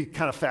to be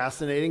kind of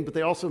fascinating, but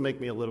they also make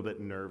me a little bit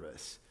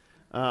nervous.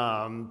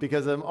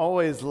 Because I'm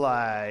always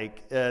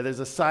like, there's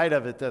a side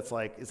of it that's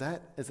like, is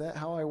that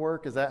how I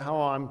work? Is that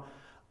how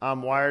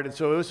I'm wired? And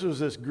so this was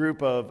this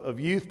group of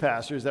youth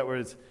pastors that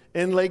was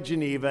in Lake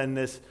Geneva, and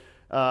this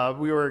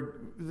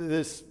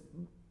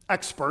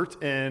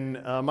expert in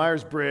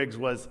Myers-Briggs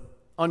was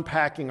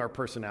unpacking our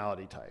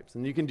personality types.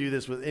 And you can do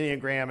this with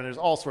Enneagram, and there's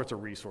all sorts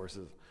of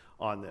resources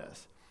on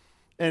this.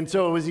 And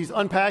so as he's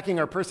unpacking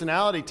our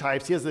personality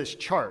types, he has this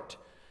chart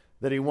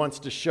that he wants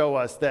to show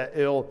us that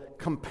it'll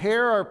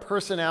compare our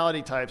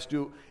personality types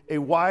to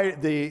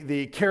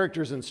the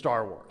characters in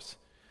Star Wars.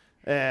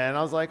 And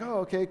I was like, oh,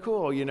 okay,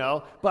 cool,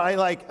 But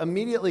I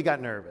immediately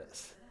got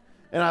nervous.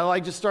 And I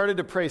just started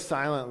to pray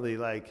silently,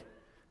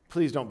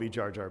 please don't be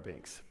Jar Jar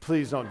Binks.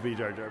 Please don't be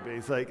Jar Jar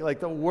Binks. Like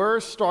the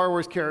worst Star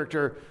Wars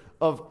character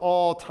of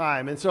all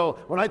time. And so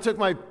when I took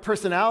my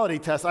personality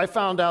test, I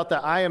found out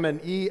that I am an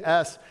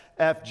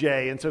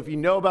ESFJ. And so if you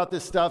know about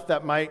this stuff,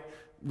 that might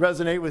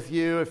resonate with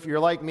you. If you're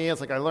like me, it's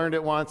like I learned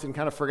it once and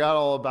kind of forgot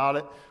all about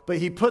it. But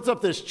he puts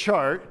up this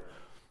chart,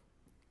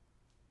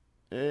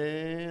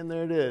 and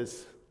there it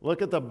is.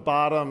 Look at the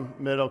bottom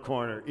middle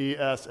corner,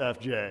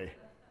 ESFJ,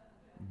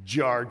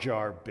 Jar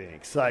Jar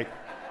Binks. Like,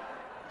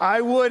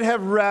 I would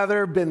have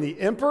rather been the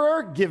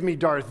Emperor, give me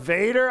Darth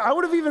Vader. I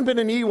would have even been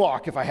an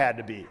Ewok if I had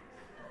to be.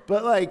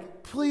 But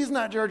like, please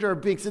not Jar Jar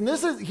Binks. And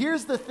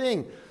here's the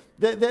thing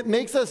that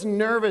makes us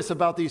nervous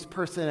about these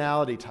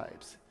personality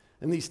types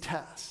and these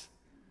tests,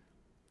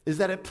 is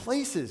that it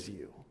places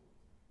you.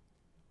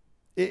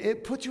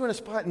 It puts you in a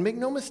spot. And make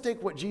no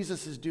mistake, what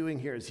Jesus is doing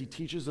here is he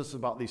teaches us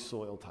about these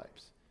soil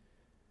types.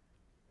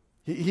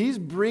 He's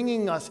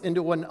bringing us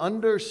into an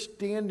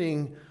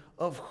understanding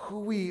of who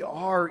we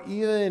are,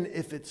 even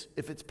if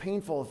it's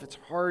painful, if it's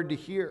hard to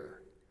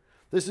hear.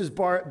 This is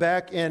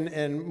back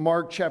in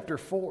Mark chapter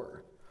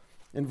 4.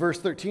 In verse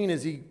 13,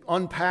 as he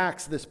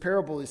unpacks this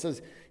parable, he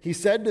says, he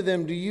said to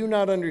them, "Do you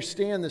not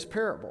understand this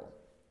parable?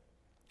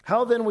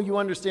 How then will you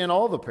understand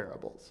all the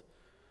parables?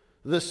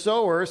 The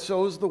sower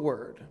sows the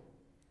word,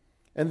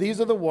 and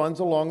these are the ones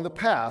along the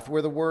path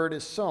where the word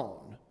is sown.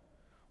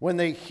 When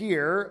they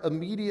hear,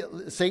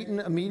 Satan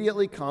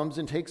immediately comes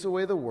and takes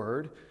away the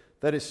word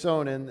that is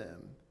sown in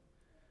them.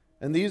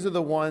 And these are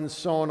the ones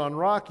sown on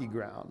rocky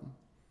ground,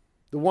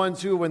 the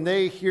ones who, when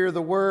they hear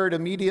the word,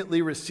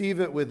 immediately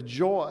receive it with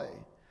joy.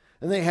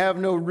 And they have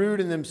no root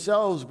in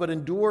themselves, but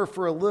endure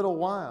for a little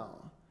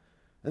while.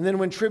 And then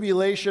when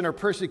tribulation or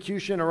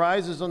persecution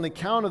arises on the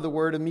account of the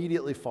word,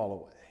 immediately fall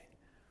away.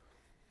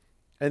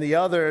 And the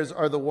others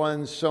are the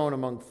ones sown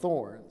among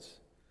thorns.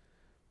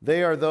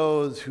 They are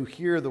those who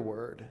hear the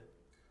word,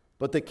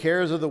 but the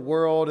cares of the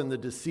world and the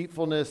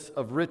deceitfulness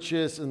of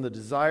riches and the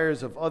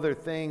desires of other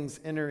things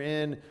enter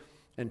in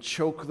and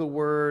choke the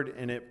word,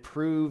 and it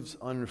proves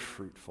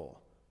unfruitful.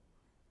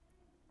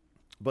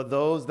 But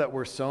those that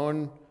were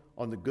sown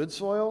on the good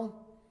soil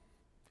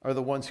are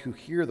the ones who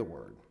hear the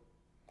word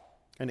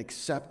and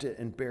accept it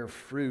and bear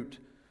fruit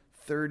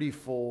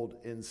 30-fold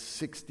and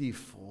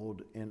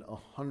 60-fold and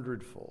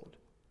 100-fold.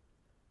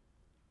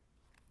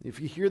 If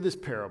you hear this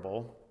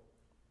parable,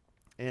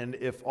 and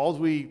if all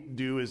we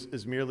do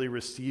is merely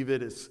receive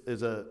it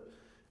as an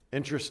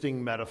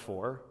interesting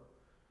metaphor,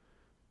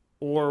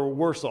 or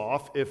worse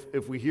off,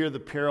 if we hear the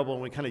parable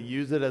and we kind of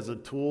use it as a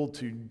tool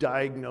to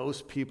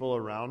diagnose people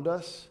around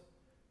us,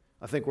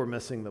 I think we're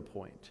missing the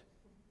point.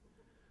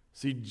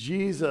 See,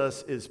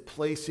 Jesus is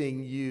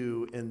placing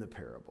you in the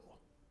parable.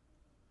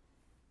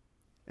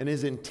 And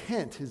his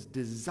intent, his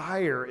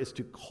desire is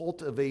to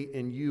cultivate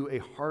in you a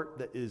heart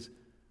that is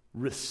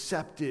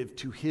receptive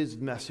to his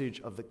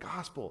message of the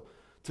gospel,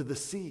 to the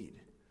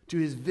seed, to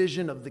his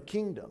vision of the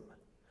kingdom.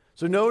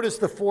 So notice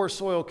the 4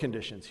 soil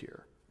conditions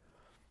here.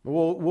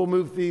 We'll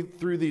move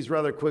through these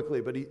rather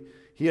quickly, but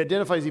he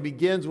identifies, he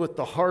begins with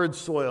the hard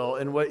soil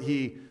and what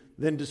he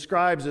then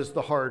describes as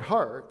the hard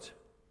heart.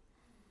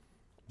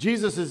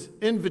 Jesus'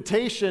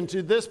 invitation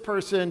to this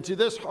person, to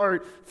this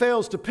heart,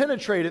 fails to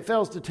penetrate, it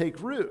fails to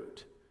take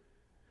root.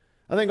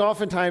 I think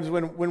oftentimes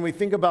when we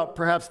think about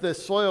perhaps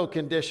this soil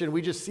condition,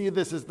 we just see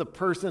this as the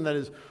person that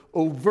is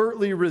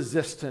overtly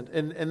resistant,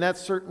 and that's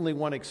certainly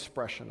one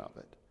expression of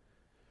it.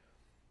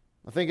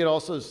 I think it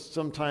also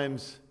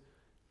sometimes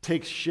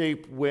takes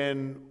shape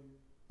when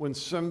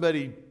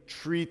somebody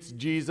treats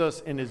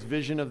Jesus and his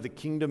vision of the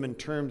kingdom in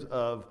terms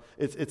of,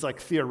 it's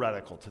like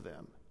theoretical to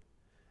them.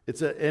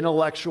 It's an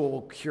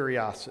intellectual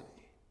curiosity.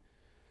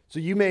 So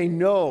you may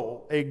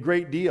know a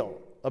great deal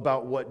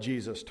about what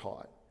Jesus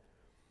taught.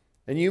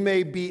 And you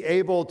may be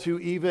able to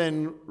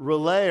even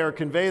relay or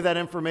convey that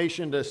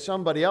information to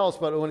somebody else,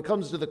 but when it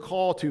comes to the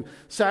call to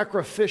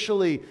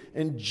sacrificially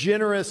and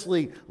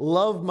generously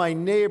love my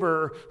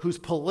neighbor whose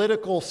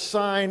political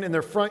sign in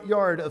their front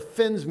yard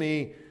offends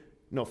me,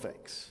 no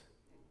thanks.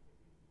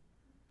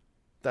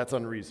 That's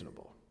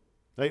unreasonable.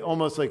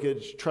 Almost like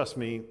it's, trust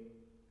me,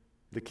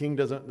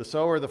 the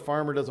sower, the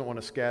farmer doesn't want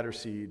to scatter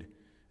seed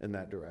in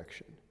that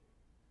direction.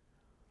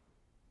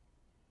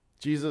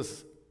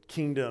 Jesus'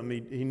 kingdom,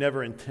 he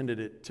never intended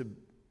it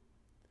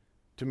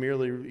to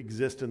merely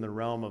exist in the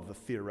realm of the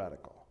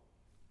theoretical.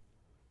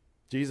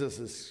 Jesus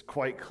is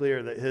quite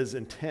clear that his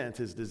intent,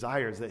 his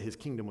desire is that his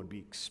kingdom would be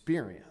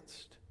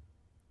experienced.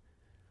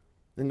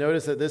 And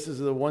notice that this is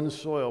the one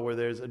soil where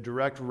there's a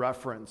direct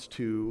reference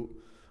to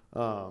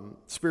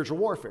spiritual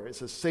warfare. It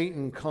says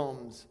Satan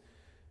comes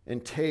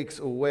and takes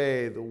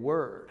away the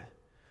word.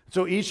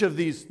 So each of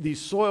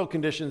these soil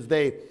conditions,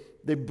 they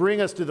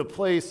bring us to the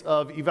place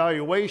of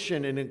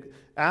evaluation and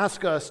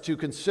ask us to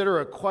consider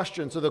a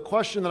question. So the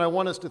question that I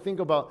want us to think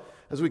about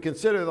as we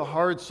consider the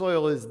hard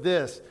soil is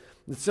this.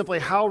 It's simply,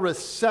 how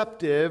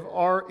receptive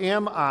are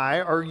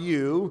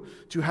you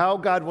to how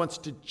God wants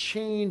to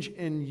change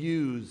and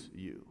use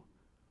you?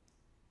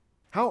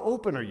 How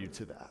open are you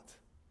to that?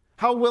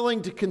 How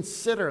willing to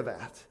consider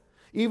that?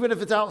 Even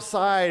if it's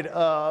outside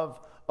of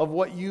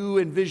what you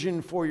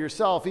envision for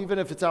yourself, even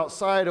if it's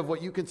outside of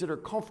what you consider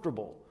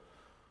comfortable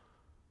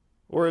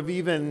or have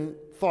even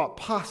thought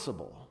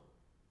possible.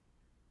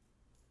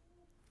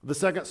 The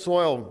second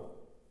soil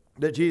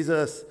that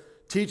Jesus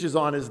teaches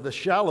on is the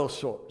shallow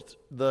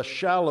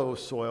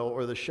soil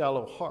or the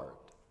shallow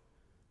heart.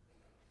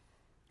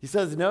 He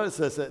says, notice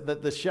this,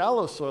 that the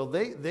shallow soil,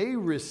 they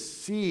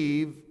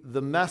receive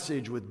the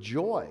message with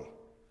joy.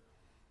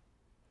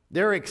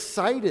 They're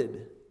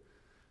excited.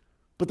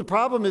 But the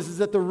problem is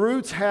that the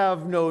roots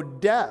have no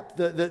depth.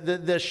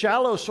 The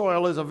shallow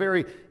soil is a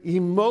very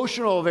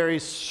emotional, very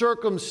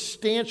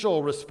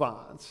circumstantial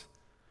response.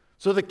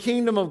 So the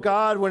kingdom of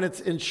God, when it's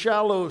in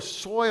shallow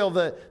soil,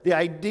 the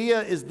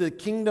idea is the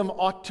kingdom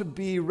ought to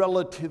be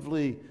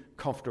relatively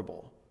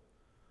comfortable.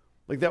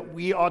 Like that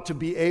we ought to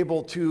be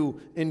able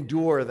to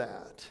endure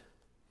that.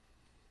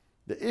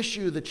 The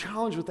issue, the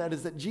challenge with that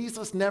is that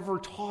Jesus never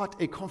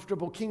taught a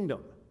comfortable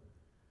kingdom.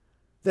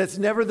 That's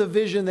never the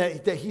vision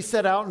that he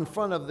set out in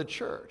front of the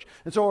church.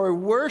 And so our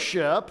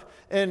worship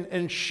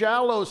and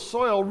shallow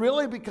soil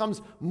really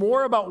becomes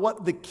more about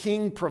what the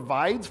king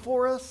provides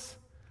for us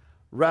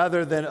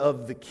rather than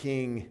of the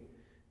king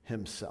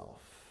himself.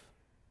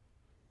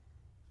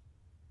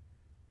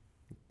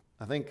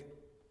 I think,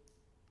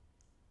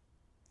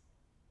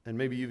 and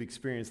maybe you've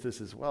experienced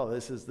this as well,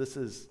 this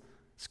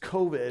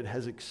COVID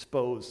has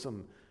exposed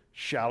some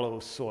shallow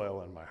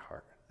soil in my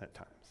heart at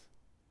times.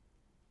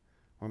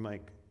 Where I'm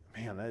like,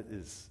 man, that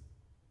is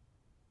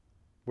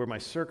where my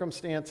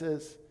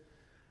circumstances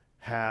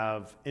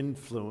have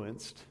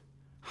influenced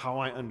how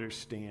I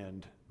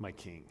understand my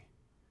king.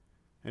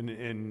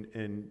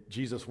 And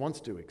Jesus wants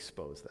to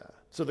expose that.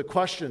 So the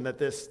question that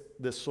this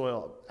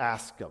soil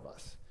asks of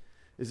us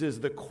is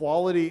the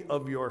quality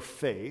of your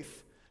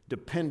faith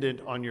dependent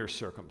on your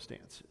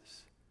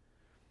circumstances?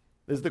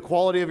 Is the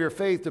quality of your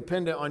faith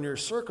dependent on your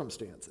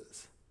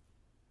circumstances?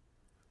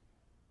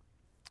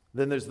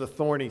 Then there's the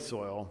thorny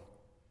soil,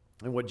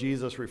 and what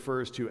Jesus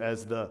refers to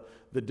as the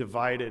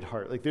divided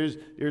heart. Like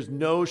there's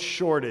no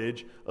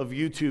shortage of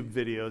YouTube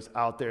videos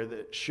out there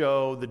that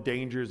show the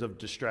dangers of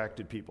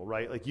distracted people,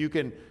 right? Like you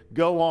can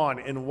go on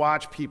and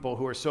watch people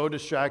who are so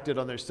distracted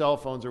on their cell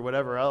phones or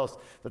whatever else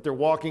that they're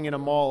walking in a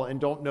mall and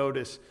don't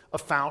notice a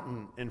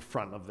fountain in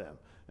front of them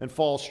and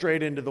fall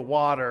straight into the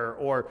water,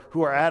 or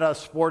who are at a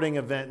sporting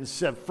event and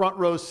sit front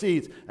row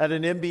seats at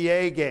an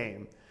NBA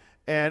game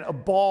and a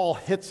ball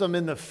hits them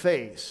in the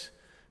face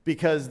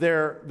because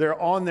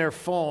they're on their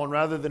phone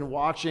rather than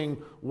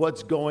watching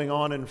what's going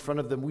on in front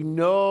of them. We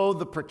know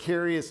the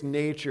precarious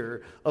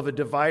nature of a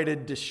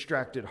divided,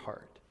 distracted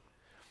heart.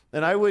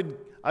 And I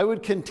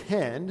would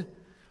contend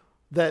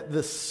that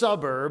the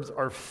suburbs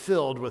are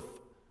filled with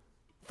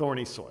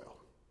thorny soil.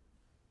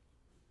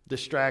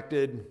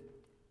 Distracted,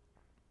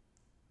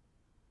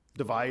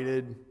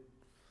 divided.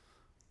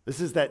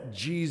 This is that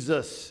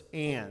Jesus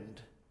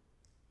and.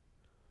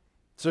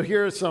 So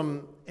here are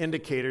some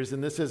indicators,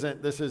 and this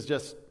is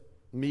just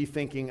me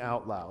thinking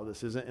out loud.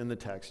 This isn't in the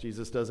text.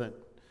 Jesus doesn't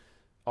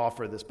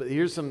offer this, but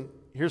here's some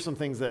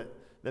things that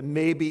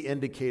may be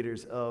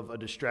indicators of a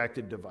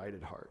distracted,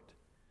 divided heart.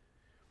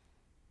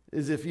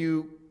 Is if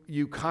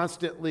you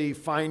constantly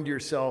find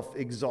yourself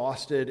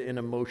exhausted and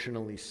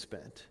emotionally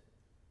spent.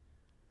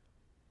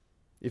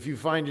 If you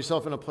find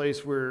yourself in a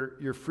place where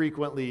you're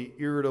frequently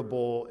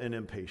irritable and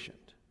impatient.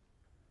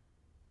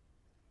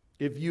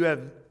 If you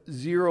have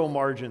zero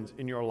margins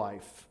in your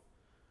life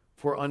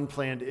for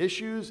unplanned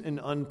issues and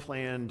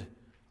unplanned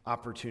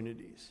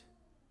opportunities.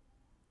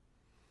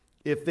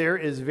 If there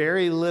is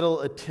very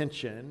little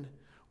attention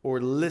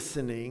or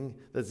listening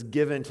that's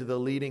given to the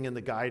leading and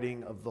the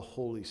guiding of the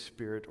Holy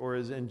Spirit, or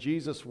as in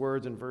Jesus'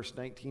 words in verse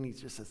 19, he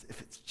just says,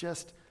 if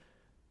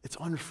it's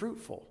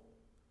unfruitful.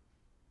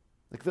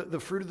 Like the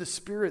fruit of the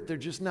Spirit, they're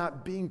just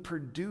not being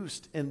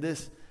produced in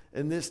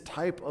this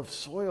type of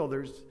soil.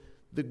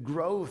 The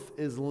growth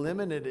is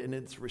limited and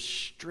it's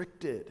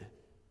restricted.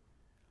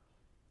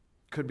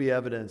 Could be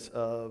evidence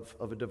of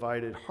a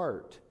divided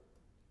heart.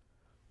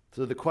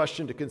 So the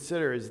question to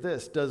consider is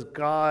this: does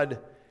God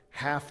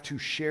have to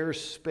share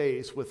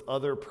space with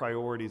other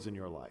priorities in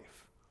your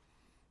life?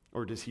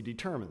 Or does he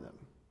determine them?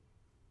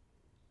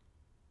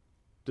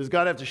 Does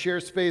God have to share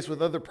space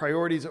with other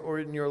priorities or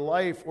in your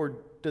life, or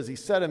does he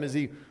set him? Is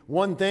he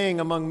one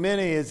thing among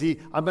many?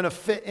 I'm going to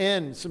fit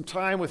in some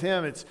time with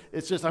him. It's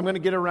just, I'm going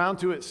to get around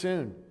to it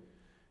soon.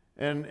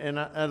 And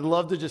I'd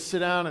love to just sit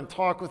down and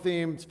talk with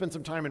him, spend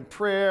some time in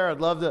prayer. I'd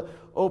love to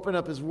open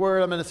up his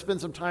word. I'm going to spend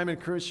some time in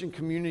Christian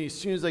community as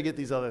soon as I get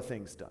these other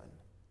things done.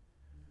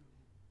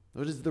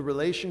 Or does the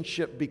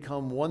relationship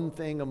become one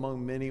thing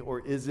among many, or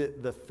is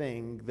it the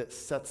thing that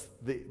sets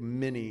the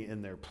many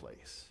in their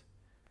place?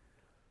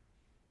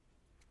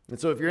 And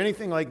so if you're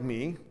anything like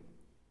me,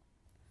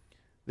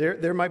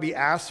 there might be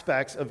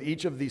aspects of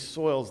each of these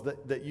soils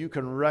that you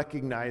can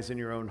recognize in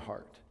your own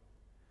heart.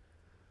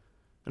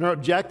 And our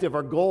objective,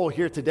 our goal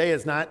here today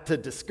is not to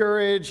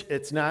discourage,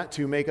 it's not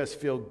to make us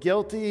feel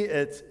guilty,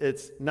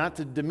 it's not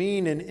to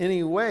demean in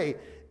any way,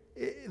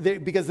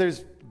 because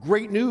there's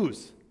great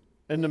news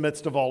in the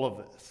midst of all of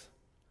this.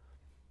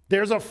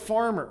 There's a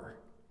farmer,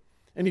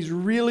 and he's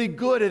really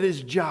good at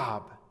his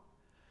job.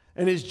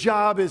 And his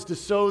job is to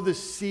sow the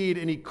seed,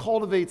 and he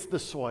cultivates the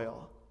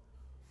soil.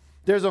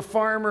 There's a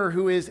farmer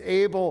who is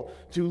able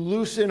to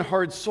loosen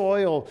hard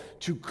soil,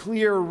 to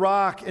clear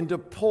rock, and to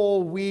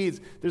pull weeds.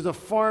 There's a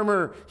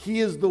farmer, he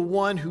is the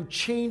one who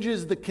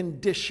changes the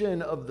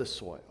condition of the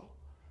soil.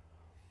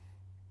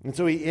 And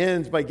so he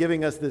ends by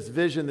giving us this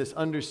vision, this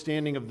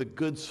understanding of the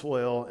good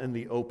soil and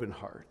the open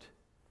heart.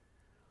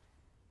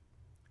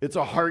 It's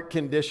a heart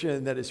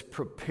condition that is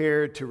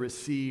prepared to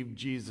receive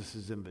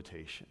Jesus'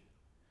 invitation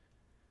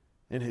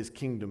and his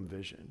kingdom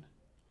vision.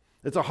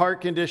 It's a heart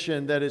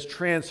condition that is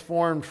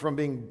transformed from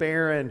being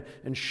barren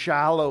and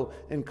shallow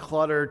and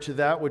cluttered to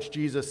that which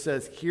Jesus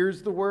says,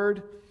 here's the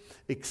word,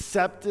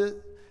 accept it,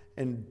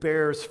 and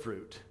bears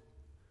fruit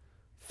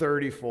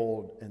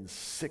 30-fold and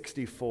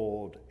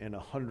 60-fold and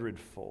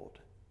 100-fold.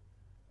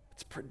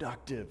 It's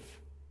productive,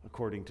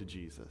 according to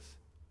Jesus.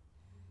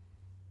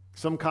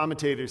 Some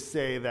commentators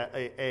say that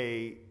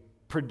a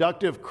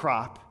productive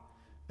crop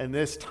in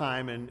this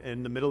time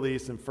in the Middle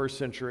East in first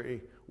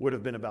century would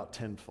have been about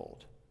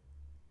 10-fold.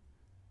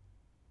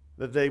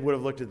 That they would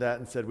have looked at that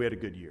and said, we had a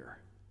good year.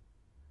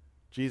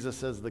 Jesus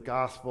says the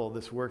gospel,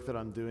 this work that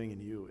I'm doing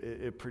in you,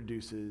 it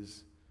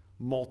produces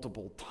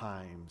multiple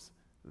times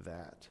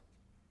that.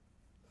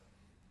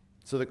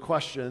 So the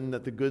question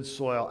that the good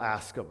soil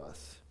asks of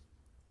us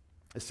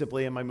is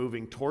simply, am I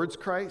moving towards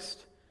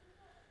Christ?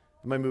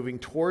 Am I moving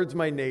towards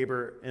my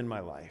neighbor in my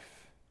life?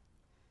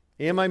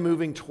 Am I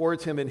moving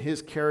towards him in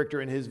his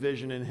character and his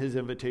vision and his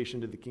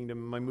invitation to the kingdom?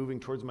 Am I moving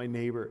towards my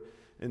neighbor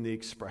in the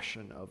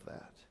expression of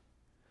that?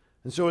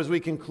 And so as we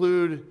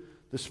conclude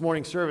this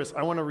morning's service,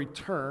 I want to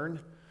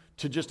return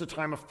to just a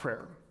time of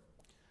prayer.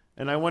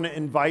 And I want to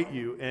invite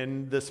you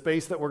in the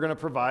space that we're going to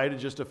provide in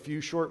just a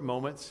few short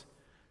moments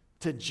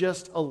to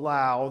just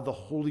allow the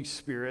Holy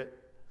Spirit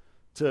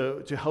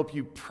to help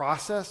you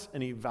process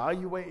and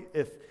evaluate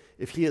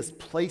if he is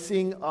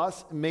placing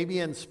us maybe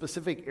in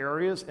specific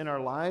areas in our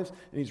lives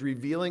and he's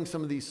revealing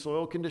some of these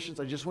soil conditions.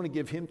 I just want to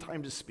give him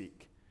time to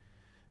speak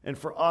and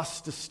for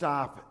us to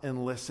stop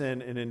and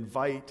listen and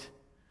invite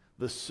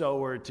the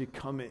sower to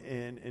come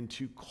in and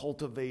to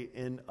cultivate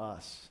in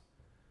us,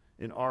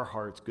 in our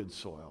hearts, good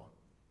soil.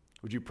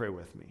 Would you pray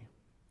with me?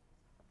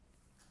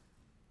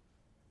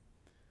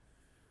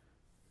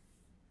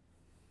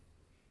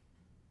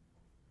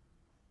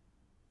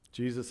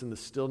 Jesus, in the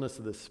stillness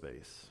of this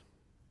space,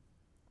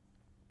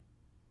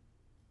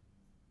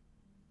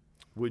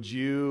 would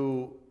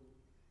you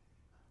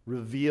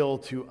reveal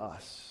to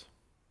us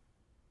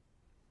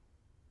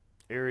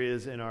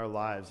areas in our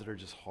lives that are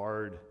just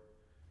hard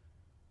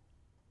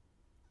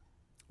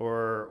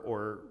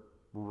or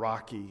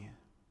rocky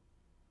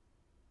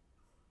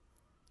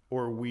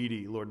or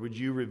weedy? Lord, would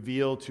you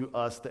reveal to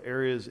us the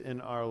areas in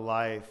our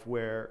life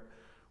where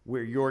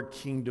your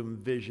kingdom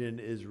vision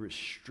is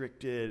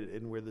restricted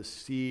and where the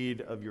seed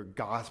of your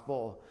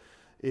gospel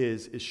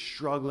is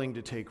struggling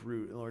to take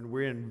root? And Lord,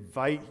 we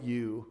invite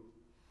you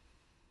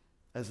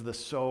as the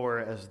sower,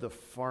 as the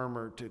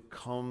farmer, to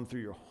come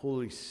through your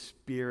Holy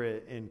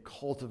Spirit and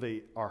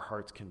cultivate our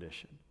heart's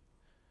condition.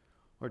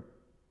 Lord,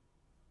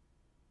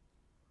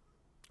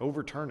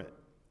 overturn it.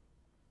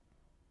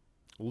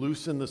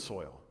 Loosen the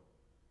soil.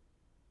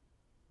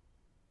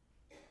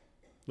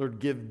 Lord,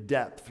 give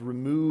depth.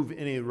 Remove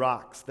any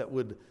rocks that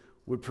would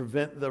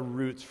prevent the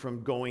roots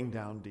from going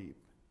down deep.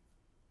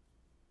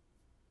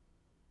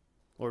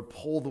 Lord,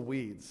 pull the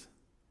weeds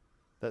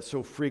that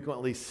so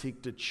frequently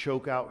seek to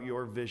choke out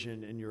your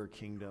vision and your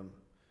kingdom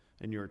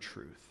and your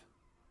truth.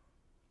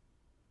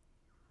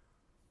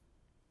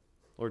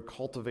 Lord,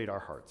 cultivate our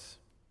hearts.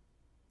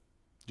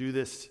 Do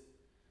this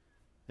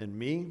in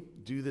me.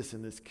 Do this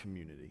in this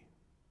community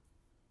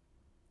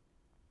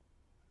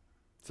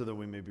so that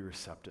we may be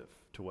receptive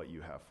to what you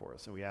have for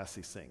us. And we ask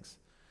these things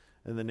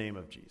in the name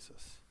of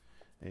Jesus.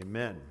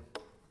 Amen.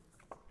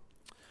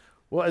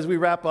 Well, as we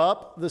wrap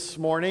up this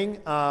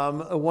morning,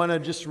 I want to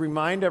just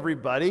remind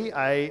everybody,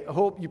 I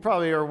hope you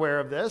probably are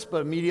aware of this,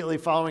 but immediately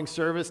following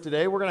service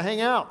today, we're going to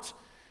hang out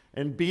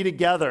and be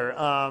together.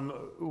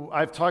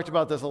 I've talked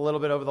about this a little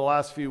bit over the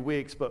last few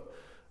weeks, but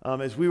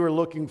as we were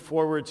looking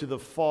forward to the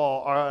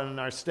fall, and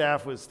our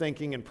staff was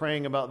thinking and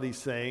praying about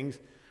these things,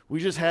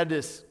 we just had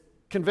this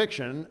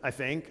conviction, I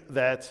think,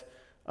 that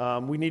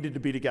we needed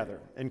to be together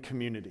in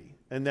community,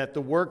 and that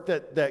the work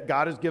that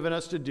God has given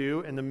us to do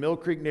in the Mill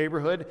Creek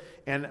neighborhood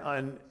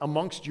and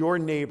amongst your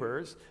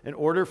neighbors, in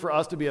order for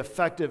us to be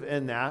effective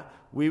in that,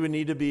 we would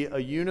need to be a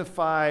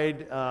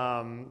unified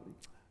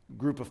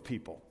group of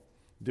people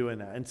doing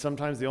that. And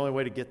sometimes the only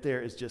way to get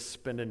there is just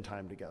spending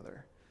time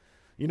together.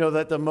 You know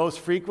that the most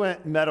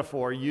frequent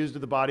metaphor used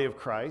of the body of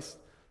Christ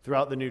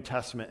throughout the New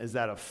Testament is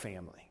that of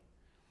family,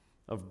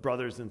 of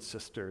brothers and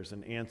sisters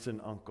and aunts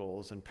and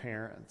uncles and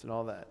parents and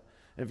all that.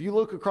 And if you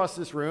look across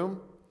this room,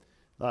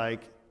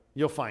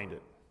 you'll find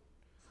it.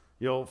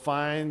 You'll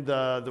find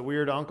the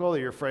weird uncle that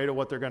you're afraid of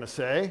what they're going to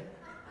say,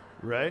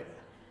 right?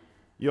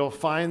 You'll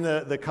find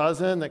the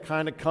cousin that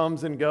kind of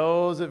comes and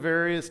goes at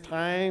various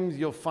times.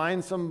 You'll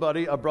find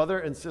somebody, a brother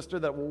and sister,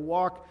 that will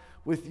walk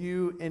with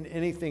you in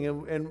anything.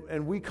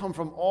 And we come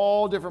from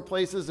all different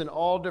places in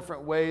all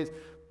different ways,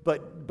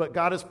 but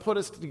God has put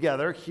us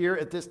together here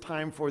at this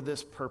time for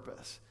this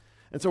purpose.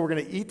 And so we're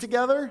going to eat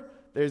together.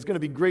 There's going to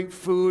be great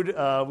food.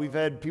 We've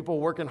had people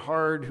working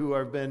hard who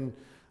have been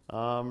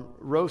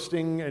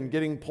roasting and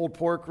getting pulled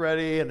pork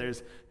ready, and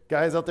there's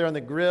guys out there on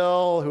the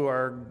grill who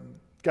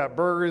got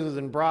burgers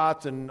and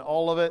brats and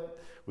all of it.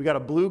 We got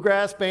a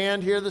bluegrass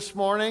band here this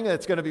morning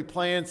that's going to be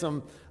playing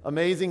some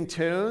amazing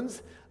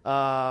tunes.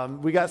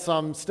 We got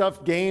some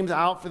stuffed games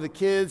out for the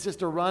kids just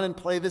to run and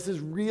play. This is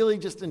really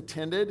just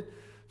intended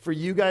for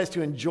you guys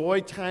to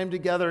enjoy time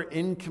together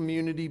in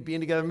community, being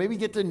together. Maybe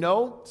get to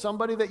know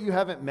somebody that you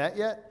haven't met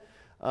yet,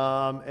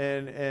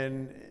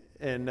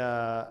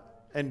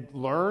 and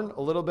learn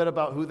a little bit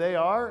about who they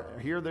are,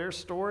 hear their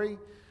story,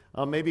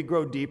 maybe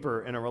grow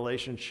deeper in a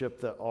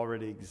relationship that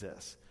already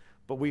exists.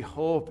 But we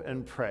hope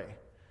and pray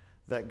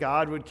that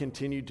God would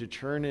continue to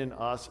churn in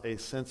us a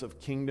sense of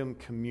kingdom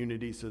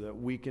community so that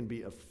we can be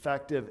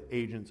effective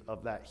agents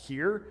of that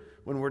here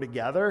when we're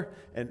together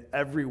and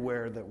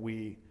everywhere that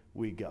we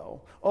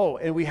go. Oh,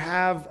 and we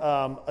have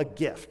a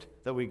gift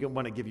that we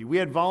want to give you. We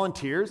had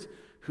volunteers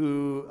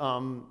who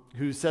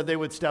said they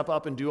would step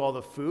up and do all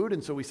the food,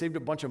 and so we saved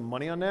a bunch of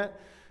money on that.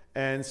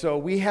 And so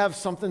we have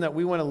something that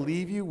we want to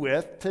leave you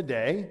with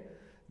today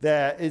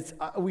that is,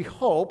 we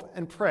hope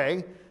and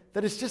pray,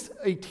 that it's just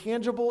a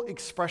tangible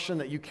expression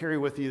that you carry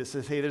with you that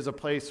says, hey, there's a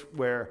place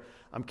where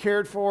I'm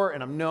cared for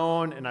and I'm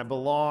known and I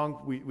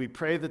belong. We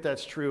pray that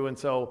that's true. And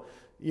so,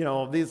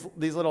 these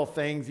little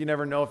things, you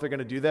never know if they're going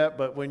to do that.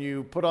 But when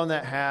you put on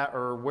that hat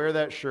or wear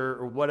that shirt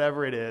or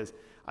whatever it is,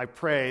 I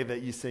pray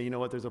that you say, you know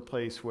what, there's a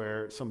place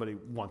where somebody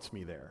wants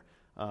me there.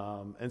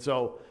 And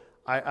so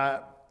I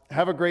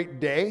have a great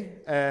day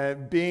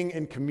being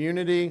in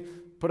community.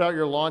 Put out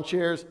your lawn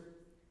chairs.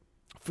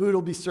 Food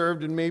will be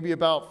served in maybe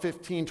about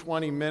 15,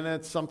 20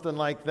 minutes, something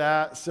like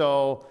that.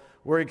 So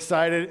we're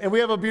excited. And we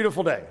have a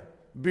beautiful day,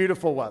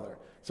 beautiful weather.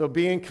 So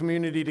be in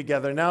community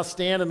together. Now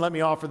stand and let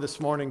me offer this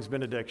morning's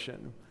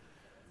benediction.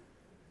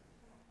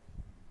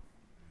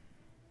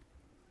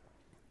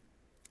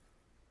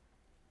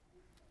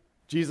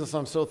 Jesus,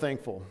 I'm so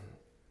thankful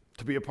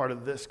to be a part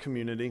of this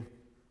community,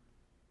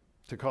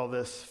 to call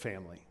this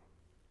family.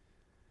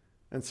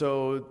 And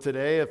so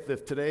today,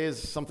 if today is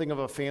something of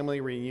a family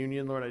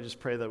reunion, Lord, I just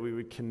pray that we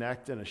would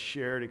connect in a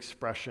shared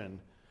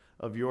expression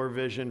of your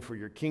vision for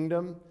your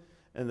kingdom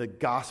and the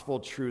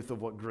gospel truth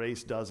of what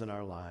grace does in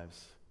our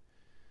lives.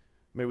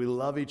 May we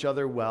love each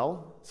other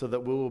well so that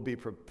we will be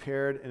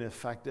prepared and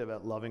effective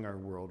at loving our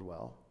world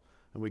well.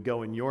 And we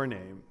go in your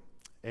name.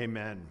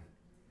 Amen.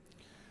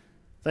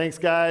 Thanks,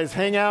 guys.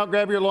 Hang out,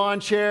 grab your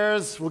lawn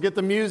chairs. We'll get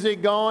the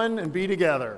music going and be together.